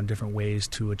focus on different ways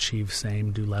to achieve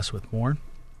same, do less with more.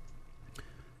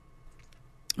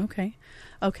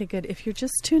 Okay, good. If you're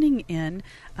just tuning in,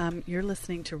 you're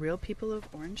listening to Real People of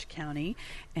Orange County,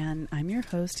 and I'm your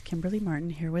host, Kimberly Martin,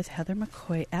 here with Heather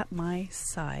McCoy at my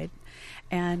side.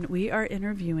 And we are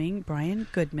interviewing Brian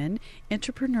Goodman,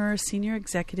 Intrapreneur, Senior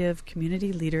Executive,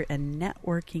 Community Leader, and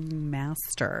Networking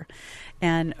Master.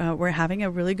 And we're having a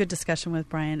really good discussion with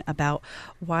Brian about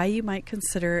why you might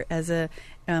consider, as a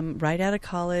right out of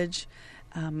college,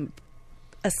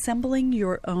 assembling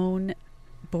your own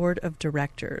board of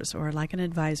directors, or like an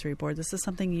advisory board. This is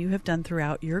something you have done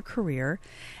throughout your career,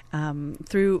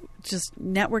 through just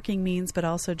networking means, but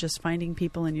also just finding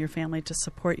people in your family to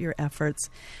support your efforts,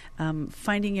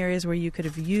 finding areas where you could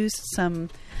have used some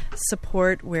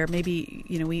support, where maybe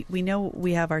we know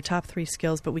we have our top 3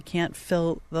 skills, but we can't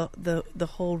fill the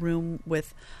whole room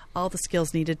with all the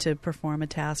skills needed to perform a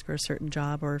task or a certain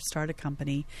job or start a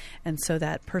company. And so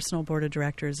that personal board of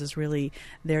directors is really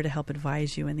there to help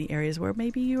advise you in the areas where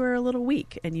maybe you are a little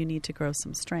weak and you need to grow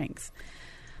some strengths.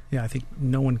 Yeah, I think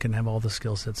no one can have all the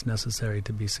skill sets necessary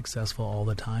to be successful all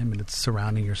the time, and it's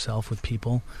surrounding yourself with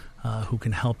people who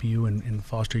can help you and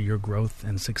foster your growth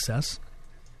and success.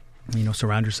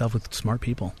 Surround yourself with smart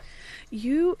people.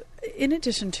 You, in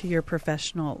addition to your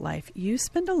professional life, you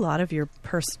spend a lot of your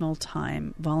personal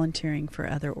time volunteering for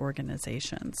other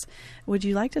organizations. Would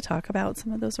you like to talk about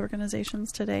some of those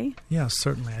organizations today? Yeah,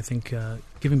 certainly. I think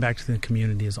giving back to the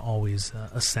community is always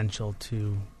essential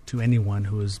to anyone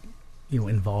who is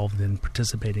involved in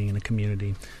participating in a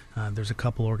community. There's a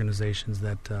couple organizations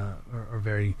that are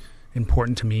very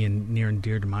important to me and near and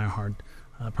dear to my heart.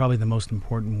 Probably the most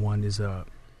important one is a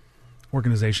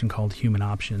organization called Human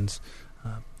Options.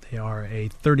 They are a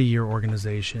 30-year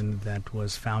organization that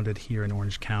was founded here in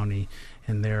Orange County,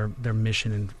 and their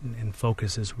mission and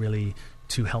focus is really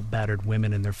to help battered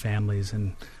women and their families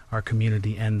in our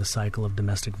community end the cycle of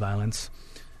domestic violence.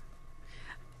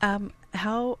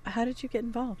 How did you get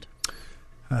involved?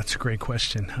 That's a great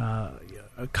question.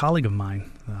 A colleague of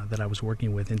mine that I was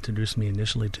working with introduced me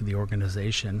initially to the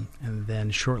organization, and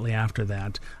then shortly after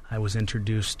that, I was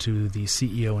introduced to the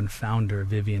CEO and founder,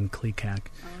 Vivian Klekak.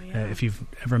 Oh, yeah. If you've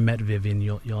ever met Vivian,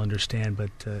 you'll understand, but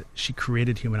she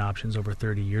created Human Options over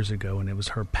 30 years ago, and it was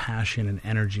her passion and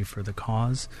energy for the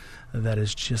cause that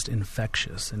is just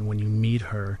infectious. And when you meet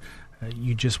her,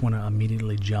 you just want to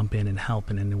immediately jump in and help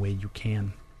in any way you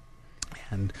can.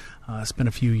 And I spent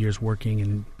a few years working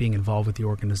and being involved with the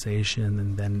organization,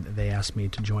 and then they asked me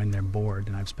to join their board,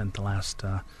 and I've spent the last,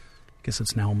 I guess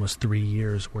it's now almost 3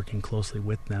 years working closely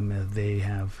with them as they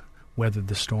have weathered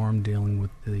the storm, dealing with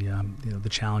the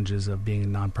challenges of being a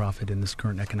nonprofit in this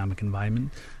current economic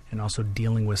environment, and also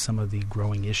dealing with some of the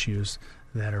growing issues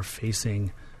that are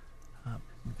facing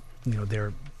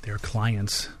their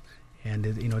clients. And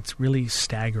it's really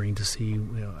staggering to see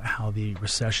how the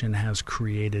recession has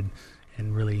created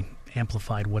and really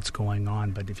amplified what's going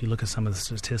on. But if you look at some of the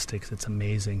statistics, it's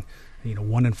amazing.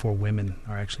 1 in 4 women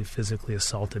are actually physically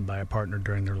assaulted by a partner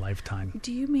during their lifetime.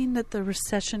 Do you mean that the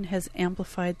recession has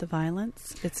amplified the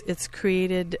violence? It's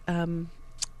created,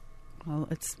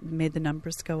 it's made the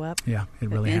numbers go up? Yeah, it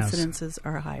really has. Incidences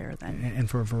are higher then. And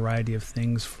for a variety of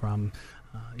things from,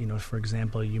 for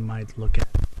example, you might look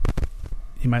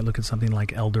at something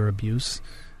like elder abuse.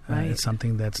 Right. It's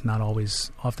something that's not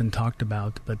always often talked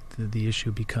about, but the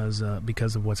issue because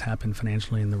of what's happened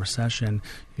financially in the recession,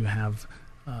 you have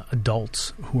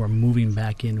adults who are moving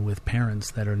back in with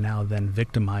parents that are now then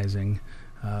victimizing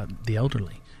the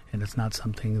elderly, and it's not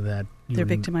something that they're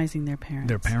victimizing their parents.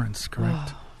 Their parents,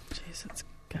 correct? Oh, jeez, that's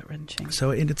gut-wrenching. So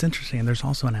it's interesting, and there's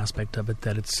also an aspect of it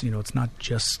that it's it's not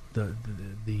just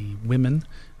the women.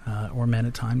 Or men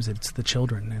at times, it's the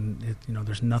children. And,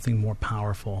 there's nothing more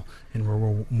powerful and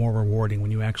more rewarding when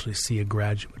you actually see a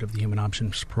graduate of the Human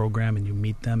Options program and you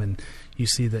meet them and you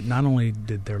see that not only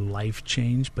did their life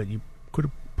change, but you could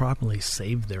have probably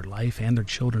saved their life and their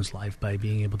children's life by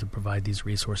being able to provide these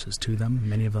resources to them.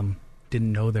 Many of them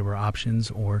didn't know there were options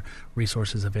or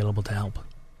resources available to help.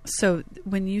 So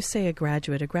when you say a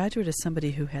graduate is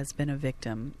somebody who has been a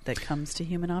victim that comes to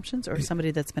Human Options, or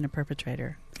somebody that's been a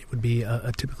perpetrator? It would be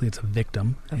typically it's a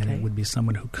victim, and it would be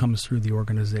someone who comes through the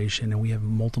organization, and we have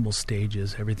multiple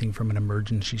stages, everything from an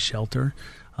emergency shelter,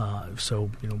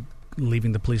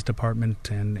 leaving the police department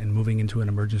and moving into an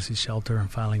emergency shelter and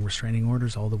filing restraining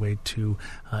orders, all the way to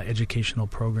educational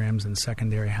programs and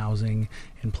secondary housing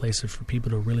and places for people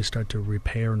to really start to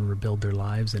repair and rebuild their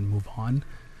lives and move on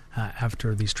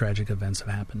after these tragic events have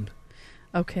happened.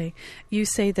 Okay. You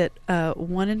say that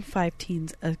 1 in 5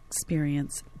 teens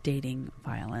experience dating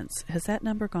violence. Has that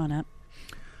number gone up?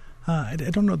 I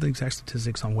don't know the exact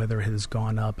statistics on whether it has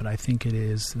gone up, but I think it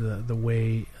is the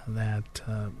way that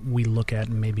we look at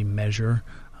and maybe measure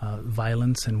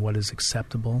violence and what is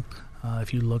acceptable.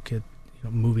 If you look at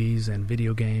movies and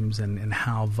video games and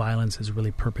how violence has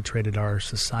really perpetrated our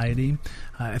society,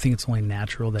 I think it's only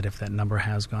natural that if that number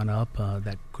has gone up,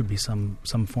 that could be some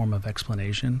form of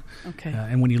explanation. Okay.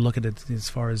 And when you look at it as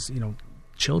far as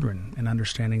children and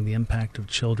understanding the impact of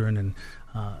children and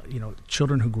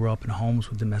children who grow up in homes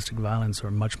with domestic violence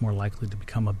are much more likely to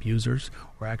become abusers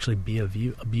or actually be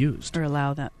abused. Or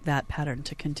allow that pattern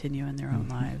to continue in their own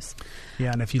lives.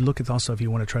 Yeah, and if you look at also, if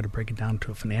you want to try to break it down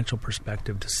to a financial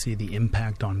perspective to see the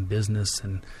impact on business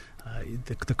and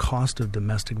the cost of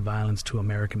domestic violence to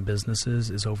American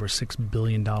businesses is over $6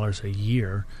 billion a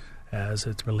year as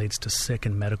it relates to sick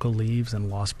and medical leaves and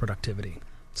lost productivity.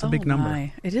 It's a big number.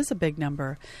 My. It is a big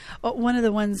number. One of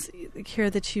the ones here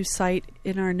that you cite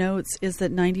in our notes is that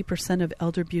 90% of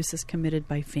elder abuse is committed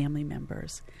by family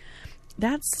members.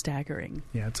 That's staggering.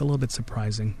 Yeah, it's a little bit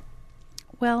surprising.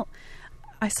 Well,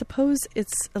 I suppose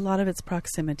a lot of it's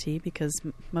proximity because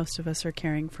most of us are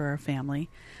caring for our family,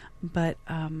 but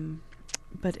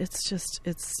it's just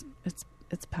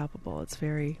it's palpable. It's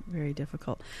very, very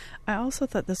difficult. I also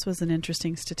thought this was an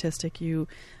interesting statistic. You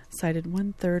cited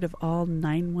 1/3 of all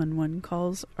 911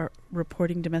 calls are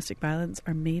reporting domestic violence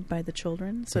are made by the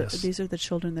children. So yes. These are the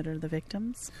children that are the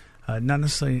victims? Not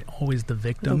necessarily always the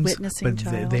victims, the witnessing but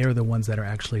child. they are the ones that are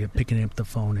actually picking up the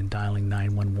phone and dialing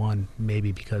 911,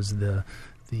 maybe because the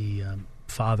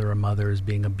father or mother is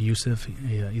being abusive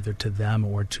either to them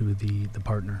or to the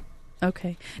partner.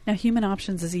 Okay. Now, Human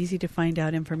Options is easy to find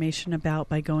out information about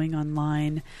by going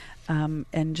online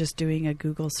and just doing a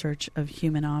Google search of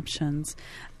Human Options.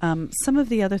 Some of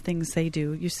the other things they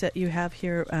do, you have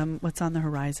here what's on the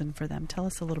horizon for them. Tell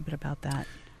us a little bit about that.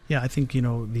 Yeah, I think,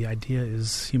 the idea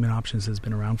is Human Options has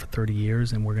been around for 30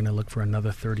 years, and we're going to look for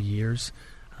another 30 years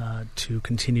to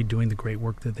continue doing the great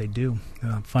work that they do.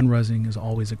 Fundraising is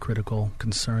always a critical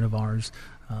concern of ours.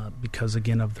 Because,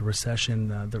 again, of the recession,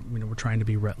 we're trying to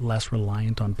be less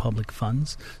reliant on public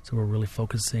funds. So we're really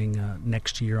focusing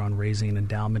next year on raising an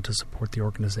endowment to support the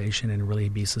organization and really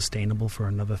be sustainable for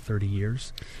another 30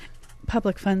 years.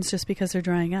 Public funds just because they're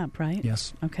drying up, right?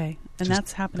 Yes. Okay. And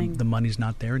that's happening. The money's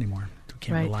not there anymore. We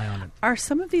can't rely on it. Are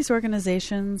some of these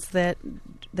organizations that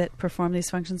perform these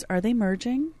functions, are they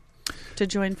merging to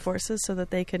join forces so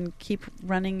that they can keep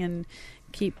running and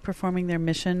keep performing their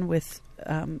mission with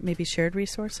maybe shared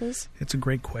resources? It's a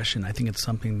great question. I think it's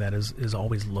something that is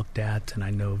always looked at, and I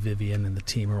know Vivian and the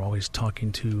team are always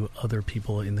talking to other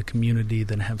people in the community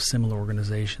that have similar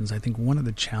organizations. I think one of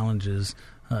the challenges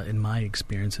in my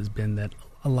experience has been that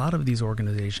a lot of these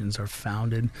organizations are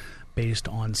founded based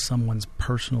on someone's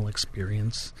personal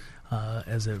experience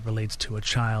as it relates to a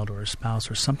child or a spouse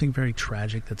or something very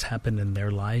tragic that's happened in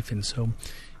their life. And so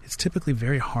it's typically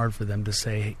very hard for them to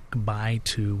say goodbye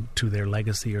to their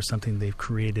legacy or something they've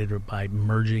created or by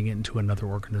merging it into another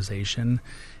organization.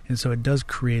 And so it does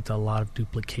create a lot of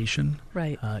duplication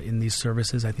in these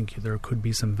services. I think there could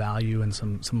be some value and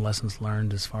some lessons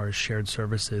learned as far as shared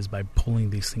services by pulling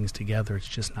these things together. It's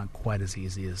just not quite as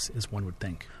easy as one would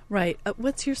think. Right.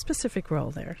 What's your specific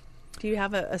role there? Do you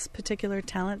have a particular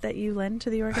talent that you lend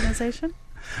to the organization?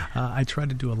 I try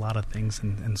to do a lot of things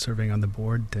and serving on the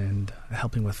board and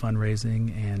helping with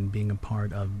fundraising and being a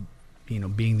part of,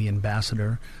 being the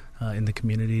ambassador in the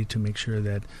community to make sure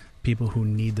that people who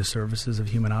need the services of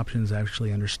Human Options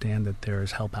actually understand that there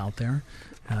is help out there,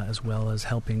 as well as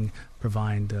helping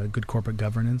provide good corporate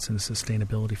governance and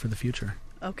sustainability for the future.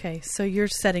 Okay, so you're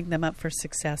setting them up for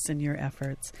success in your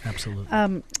efforts.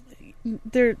 Absolutely.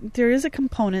 There is a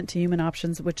component to Human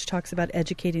Options which talks about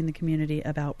educating the community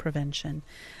about prevention.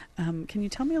 Can you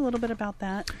tell me a little bit about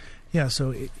that? Yeah,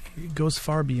 so it goes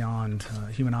far beyond,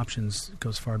 Human Options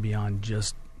goes far beyond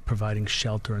just providing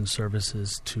shelter and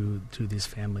services to these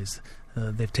families.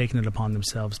 They've taken it upon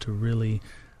themselves to really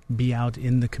be out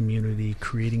in the community,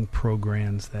 creating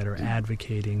programs that are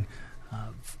advocating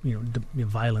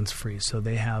violence-free. So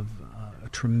they have a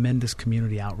tremendous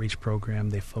community outreach program.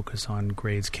 They focus on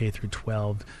grades K through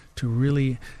 12 to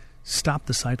really stop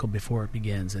the cycle before it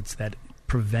begins. It's that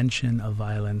prevention of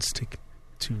violence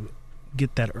to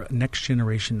get that next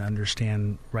generation to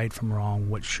understand right from wrong,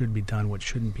 what should be done, what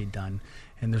shouldn't be done.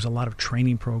 And there's a lot of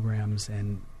training programs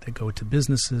that go to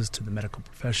businesses, to the medical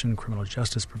profession, criminal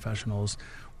justice professionals,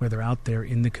 where they're out there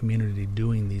in the community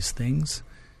doing these things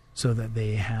so that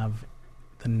they have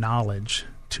the knowledge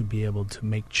to be able to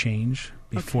make change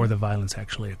before the violence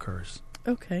actually occurs.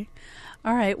 Okay.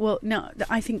 All right. Well, no,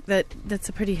 I think that's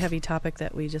a pretty heavy topic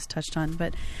that we just touched on,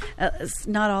 but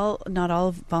not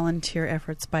all volunteer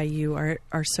efforts by you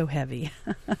are so heavy.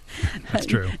 That's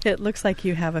true. It looks like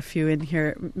you have a few in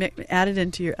here added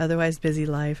into your otherwise busy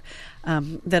life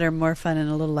that are more fun and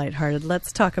a little lighthearted.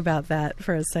 Let's talk about that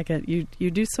for a second.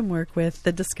 You do some work with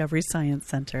the Discovery Science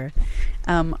Center.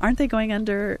 Aren't they going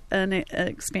under an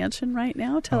expansion right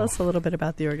now? Tell us a little bit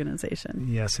about the organization.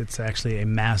 Yes, it's actually a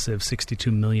massive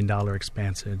 $62 million expansion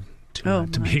to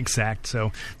be exact.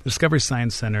 So the Discovery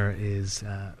Science Center is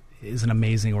an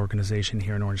amazing organization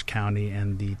here in Orange County,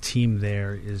 and the team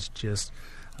there is just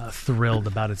thrilled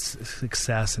about its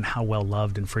success and how well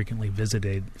loved and frequently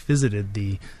visited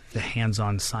the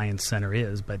hands-on science center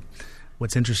is. But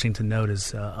what's interesting to note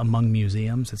is among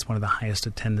museums, it's one of the highest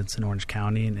attendance in Orange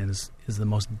County and is the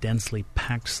most densely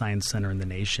packed science center in the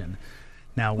nation.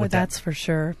 Now, that's for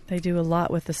sure. They do a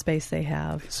lot with the space they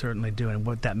have. They certainly do. And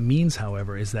what that means,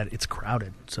 however, is that it's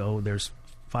crowded. So there's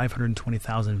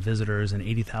 520,000 visitors and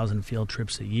 80,000 field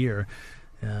trips a year,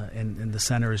 and the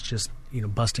center is just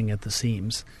busting at the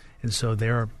seams. And so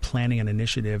they're planning an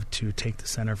initiative to take the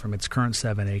center from its current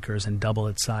 7 acres and double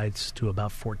its size to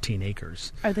about 14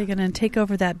 acres. Are they going to take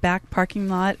over that back parking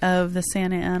lot of the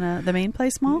Santa Ana, the Main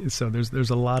Place Mall? So there's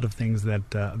a lot of things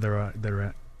that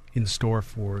they're in store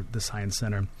for the Science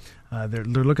Center. They're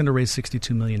looking to raise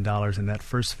 $62 million, and that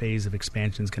first phase of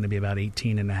expansion is going to be about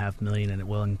 $18.5 million, and it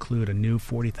will include a new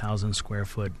 40,000 square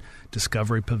foot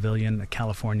Discovery Pavilion, a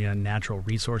California Natural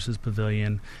Resources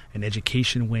Pavilion, an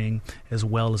education wing, as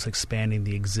well as expanding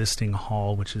the existing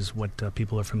hall, which is what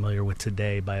people are familiar with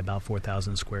today, by about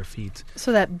 4,000 square feet.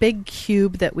 So that big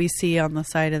cube that we see on the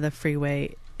side of the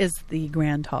freeway is the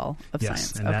Grand Hall of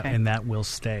Science. Yes, and that will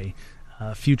stay.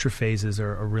 Future phases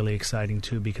are really exciting,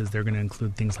 too, because they're going to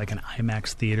include things like an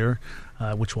IMAX theater,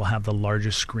 which will have the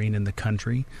largest screen in the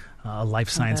country, a life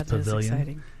science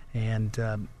pavilion.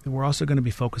 And we're also going to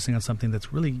be focusing on something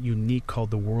that's really unique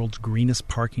called the world's greenest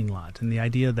parking lot. And the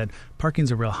idea that parking's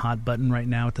a real hot button right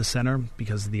now at the center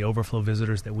because the overflow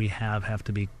visitors that we have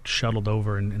to be shuttled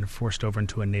over and forced over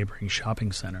into a neighboring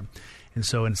shopping center. And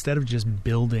so instead of just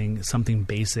building something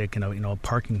basic, a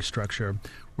parking structure,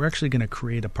 we're actually going to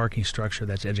create a parking structure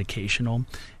that's educational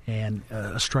and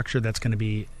a structure that's going to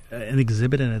be an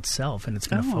exhibit in itself, and it's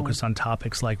going to focus on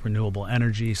topics like renewable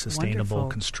energy, sustainable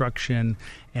construction,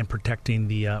 and protecting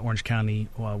the Orange County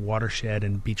watershed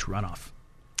and beach runoff.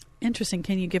 Interesting.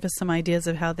 Can you give us some ideas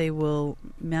of how they will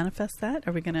manifest that?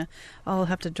 Are we going to all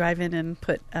have to drive in and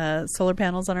put solar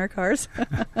panels on our cars?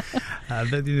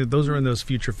 Those are in those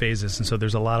future phases, and so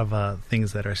there's a lot of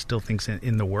things that are still things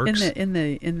in the works. In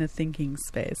the thinking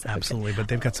space. Absolutely, but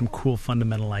they've got some cool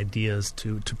fundamental ideas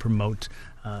to promote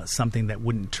something that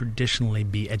wouldn't traditionally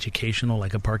be educational,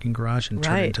 like a parking garage, and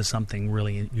turn it into something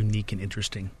really unique and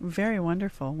interesting. Very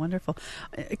wonderful, wonderful.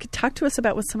 Talk to us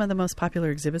about what some of the most popular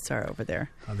exhibits are over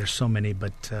there. There's so many,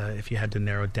 but if you had to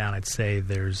narrow it down, I'd say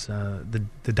there's the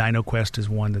Dino Quest is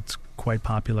one that's quite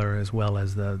popular, as well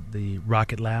as the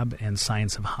Rocket Lab and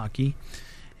Science of Hockey.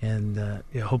 And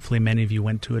hopefully many of you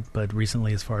went to it, but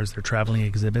recently, as far as their traveling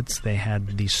exhibits, they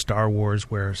had the Star Wars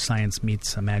where science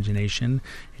meets imagination,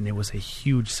 and it was a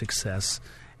huge success,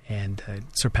 and it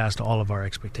surpassed all of our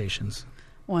expectations.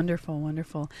 Wonderful,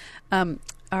 wonderful. You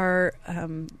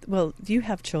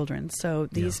have children, so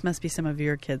these must be some of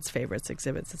your kids' favorites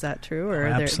exhibits. Is that true, or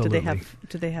absolutely.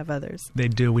 do they have others? They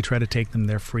do. We try to take them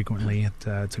there frequently.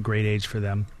 It's a great age for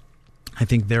them. I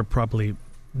think they're probably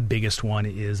biggest one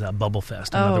is Bubble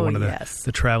Fest, another one of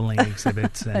the traveling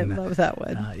exhibits. And, I love that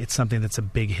one. It's something that's a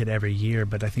big hit every year,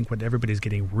 but I think what everybody's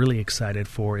getting really excited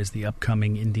for is the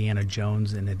upcoming Indiana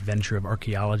Jones and Adventure of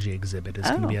Archaeology exhibit. It's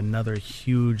going to be another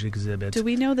huge exhibit. Do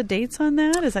we know the dates on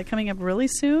that? Is that coming up really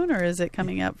soon, or is it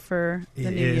coming up for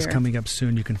the new year? It is coming up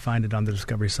soon. You can find it on the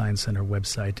Discovery Science Center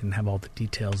website and have all the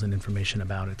details and information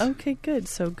about it. Okay, good.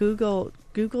 So Google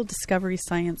Discovery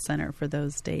Science Center for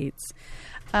those dates.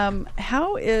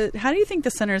 How do you think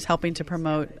the center is helping to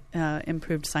promote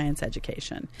improved science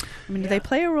education? I mean, do they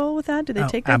play a role with that? Do they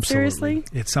take that seriously?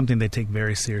 It's something they take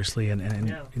very seriously,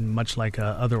 and much like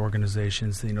other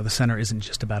organizations, the center isn't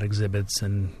just about exhibits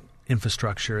and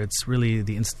infrastructure. It's really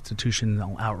the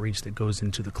institutional outreach that goes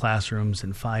into the classrooms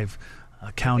in 5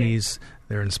 counties.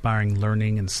 They're inspiring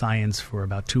learning and science for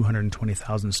about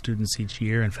 220,000 students each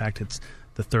year. In fact, it's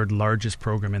the 3rd largest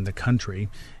program in the country.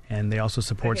 And they also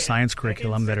support science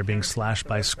curriculum that are being slashed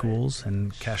by schools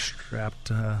and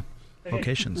cash-strapped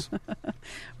locations.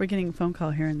 We're getting a phone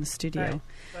call here in the studio.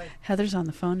 Right. Heather's on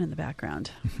the phone in the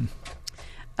background.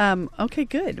 Okay,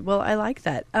 good. Well, I like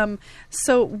that.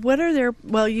 So what are their,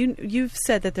 well, you've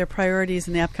said that their priorities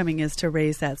in the upcoming is to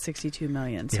raise that $62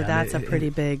 million. So that's a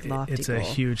pretty big, lofty It's goal. a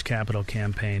huge capital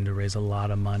campaign to raise a lot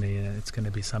of money, and it's going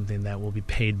to be something that will be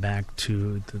paid back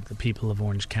to the people of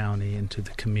Orange County and to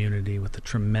the community with a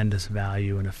tremendous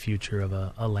value and a future of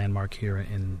a landmark here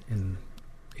in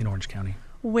Orange County.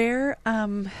 Where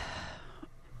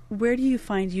do you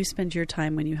find you spend your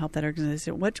time when you help that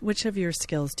organization? Which of your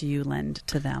skills do you lend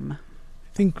to them?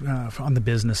 I think on the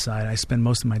business side, I spend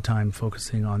most of my time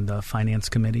focusing on the finance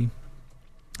committee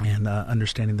and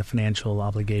understanding the financial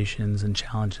obligations and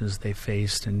challenges they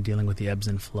faced and dealing with the ebbs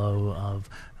and flow of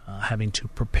having to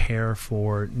prepare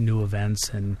for new events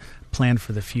and plan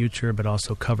for the future, but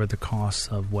also cover the costs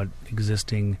of what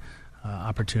existing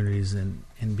opportunities and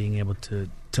being able to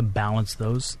balance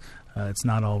those. It's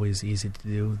not always easy to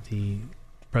do. The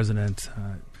president,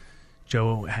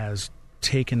 Joe, has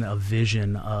taken a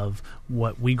vision of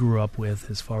what we grew up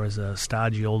with as far as a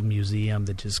stodgy old museum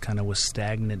that just kind of was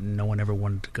stagnant and no one ever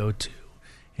wanted to go to,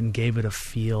 and gave it a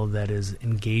feel that is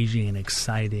engaging and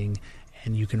exciting,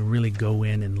 and you can really go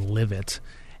in and live it.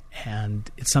 And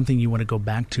it's something you want to go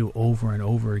back to over and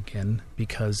over again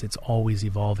because it's always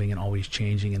evolving and always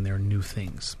changing, and there are new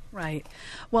things. Right.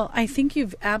 Well, I think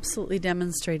you've absolutely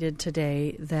demonstrated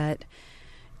today that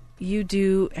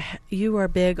you are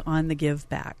big on the give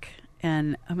back.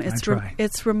 And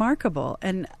it's remarkable.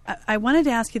 And I wanted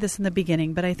to ask you this in the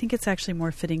beginning, but I think it's actually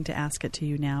more fitting to ask it to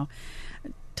you now.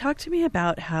 Talk to me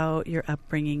about how your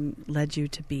upbringing led you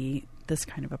to be this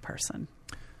kind of a person.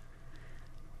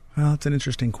 Well, it's an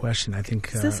interesting question. I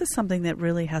think this is something that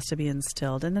really has to be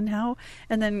instilled. And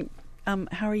then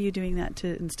how are you doing that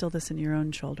to instill this in your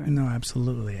own children? No,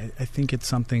 absolutely. I think it's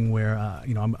something where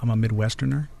I'm a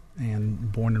Midwesterner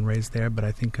and born and raised there, but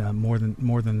I think more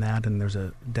than that, and there's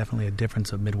definitely a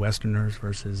difference of Midwesterners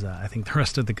versus I think the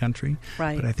rest of the country.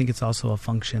 Right. But I think it's also a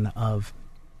function of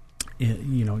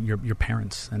your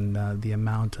parents and the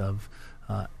amount of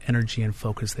energy and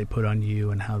focus they put on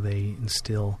you and how they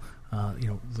instill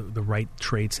the right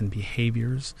traits and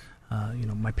behaviors.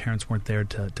 My parents weren't there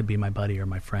to be my buddy or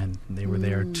my friend. They were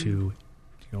there to,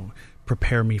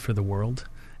 prepare me for the world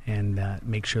and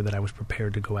make sure that I was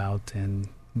prepared to go out and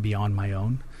be on my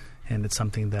own. And it's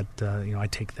something that, I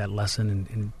take that lesson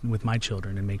in with my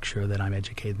children and make sure that I'm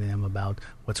educating them about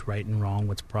what's right and wrong,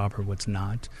 what's proper, what's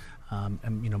not. I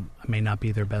may not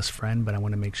be their best friend, but I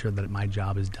want to make sure that my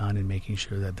job is done in making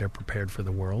sure that they're prepared for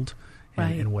the world.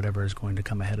 Right. And whatever is going to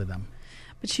come ahead of them.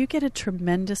 But you get a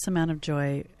tremendous amount of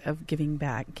joy of giving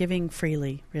back. Giving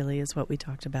freely, really, is what we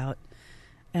talked about.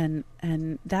 And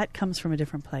that comes from a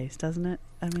different place, doesn't it?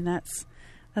 I mean, that's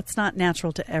not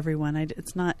natural to everyone.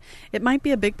 It might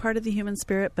be a big part of the human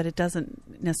spirit, but it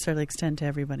doesn't necessarily extend to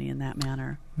everybody in that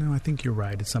manner. No, I think you're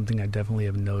right. It's something I definitely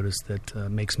have noticed that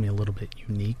makes me a little bit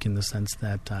unique in the sense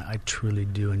that I truly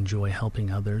do enjoy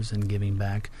helping others and giving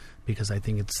back, because I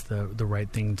think it's the right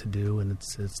thing to do, and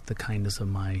it's the kindness of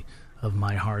my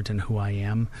heart and who I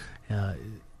am.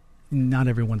 Not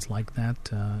everyone's like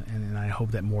that, and I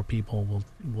hope that more people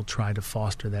will try to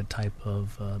foster that type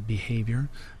of behavior.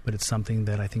 But it's something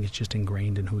that I think is just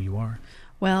ingrained in who you are.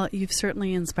 Well, you've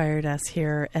certainly inspired us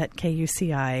here at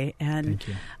KUCI, and Thank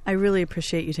you. I really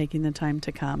appreciate you taking the time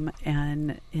to come,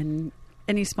 and in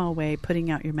any small way putting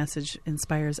out your message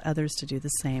inspires others to do the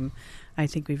same. I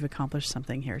think we've accomplished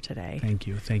something here today. Thank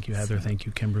you, Heather. Thank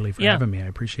you, Kimberly, for having me. I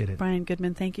appreciate it. Brian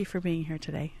Goodman, thank you for being here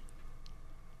today.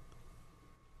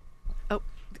 Oh,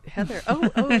 Heather.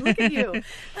 Oh, look at you.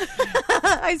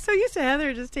 I'm so used to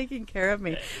Heather just taking care of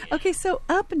me. Okay, so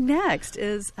up next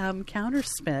is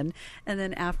Counterspin, and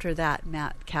then after that,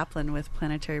 Matt Kaplan with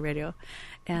Planetary Radio.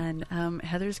 And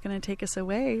Heather's going to take us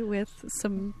away with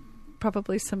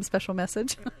probably some special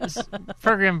message.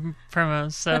 Program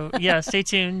promos. So, yeah, stay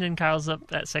tuned. And Kyle's up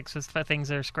at 6 with Things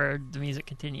That Are Squared. The music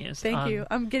continues. Thank you.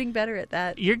 I'm getting better at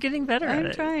that. You're getting better at it.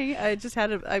 I'm trying. I just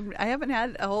had I haven't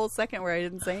had a whole second where I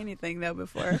didn't say anything, though,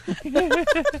 before.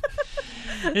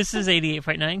 This is 88.9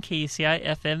 KUCI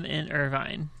FM in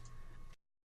Irvine.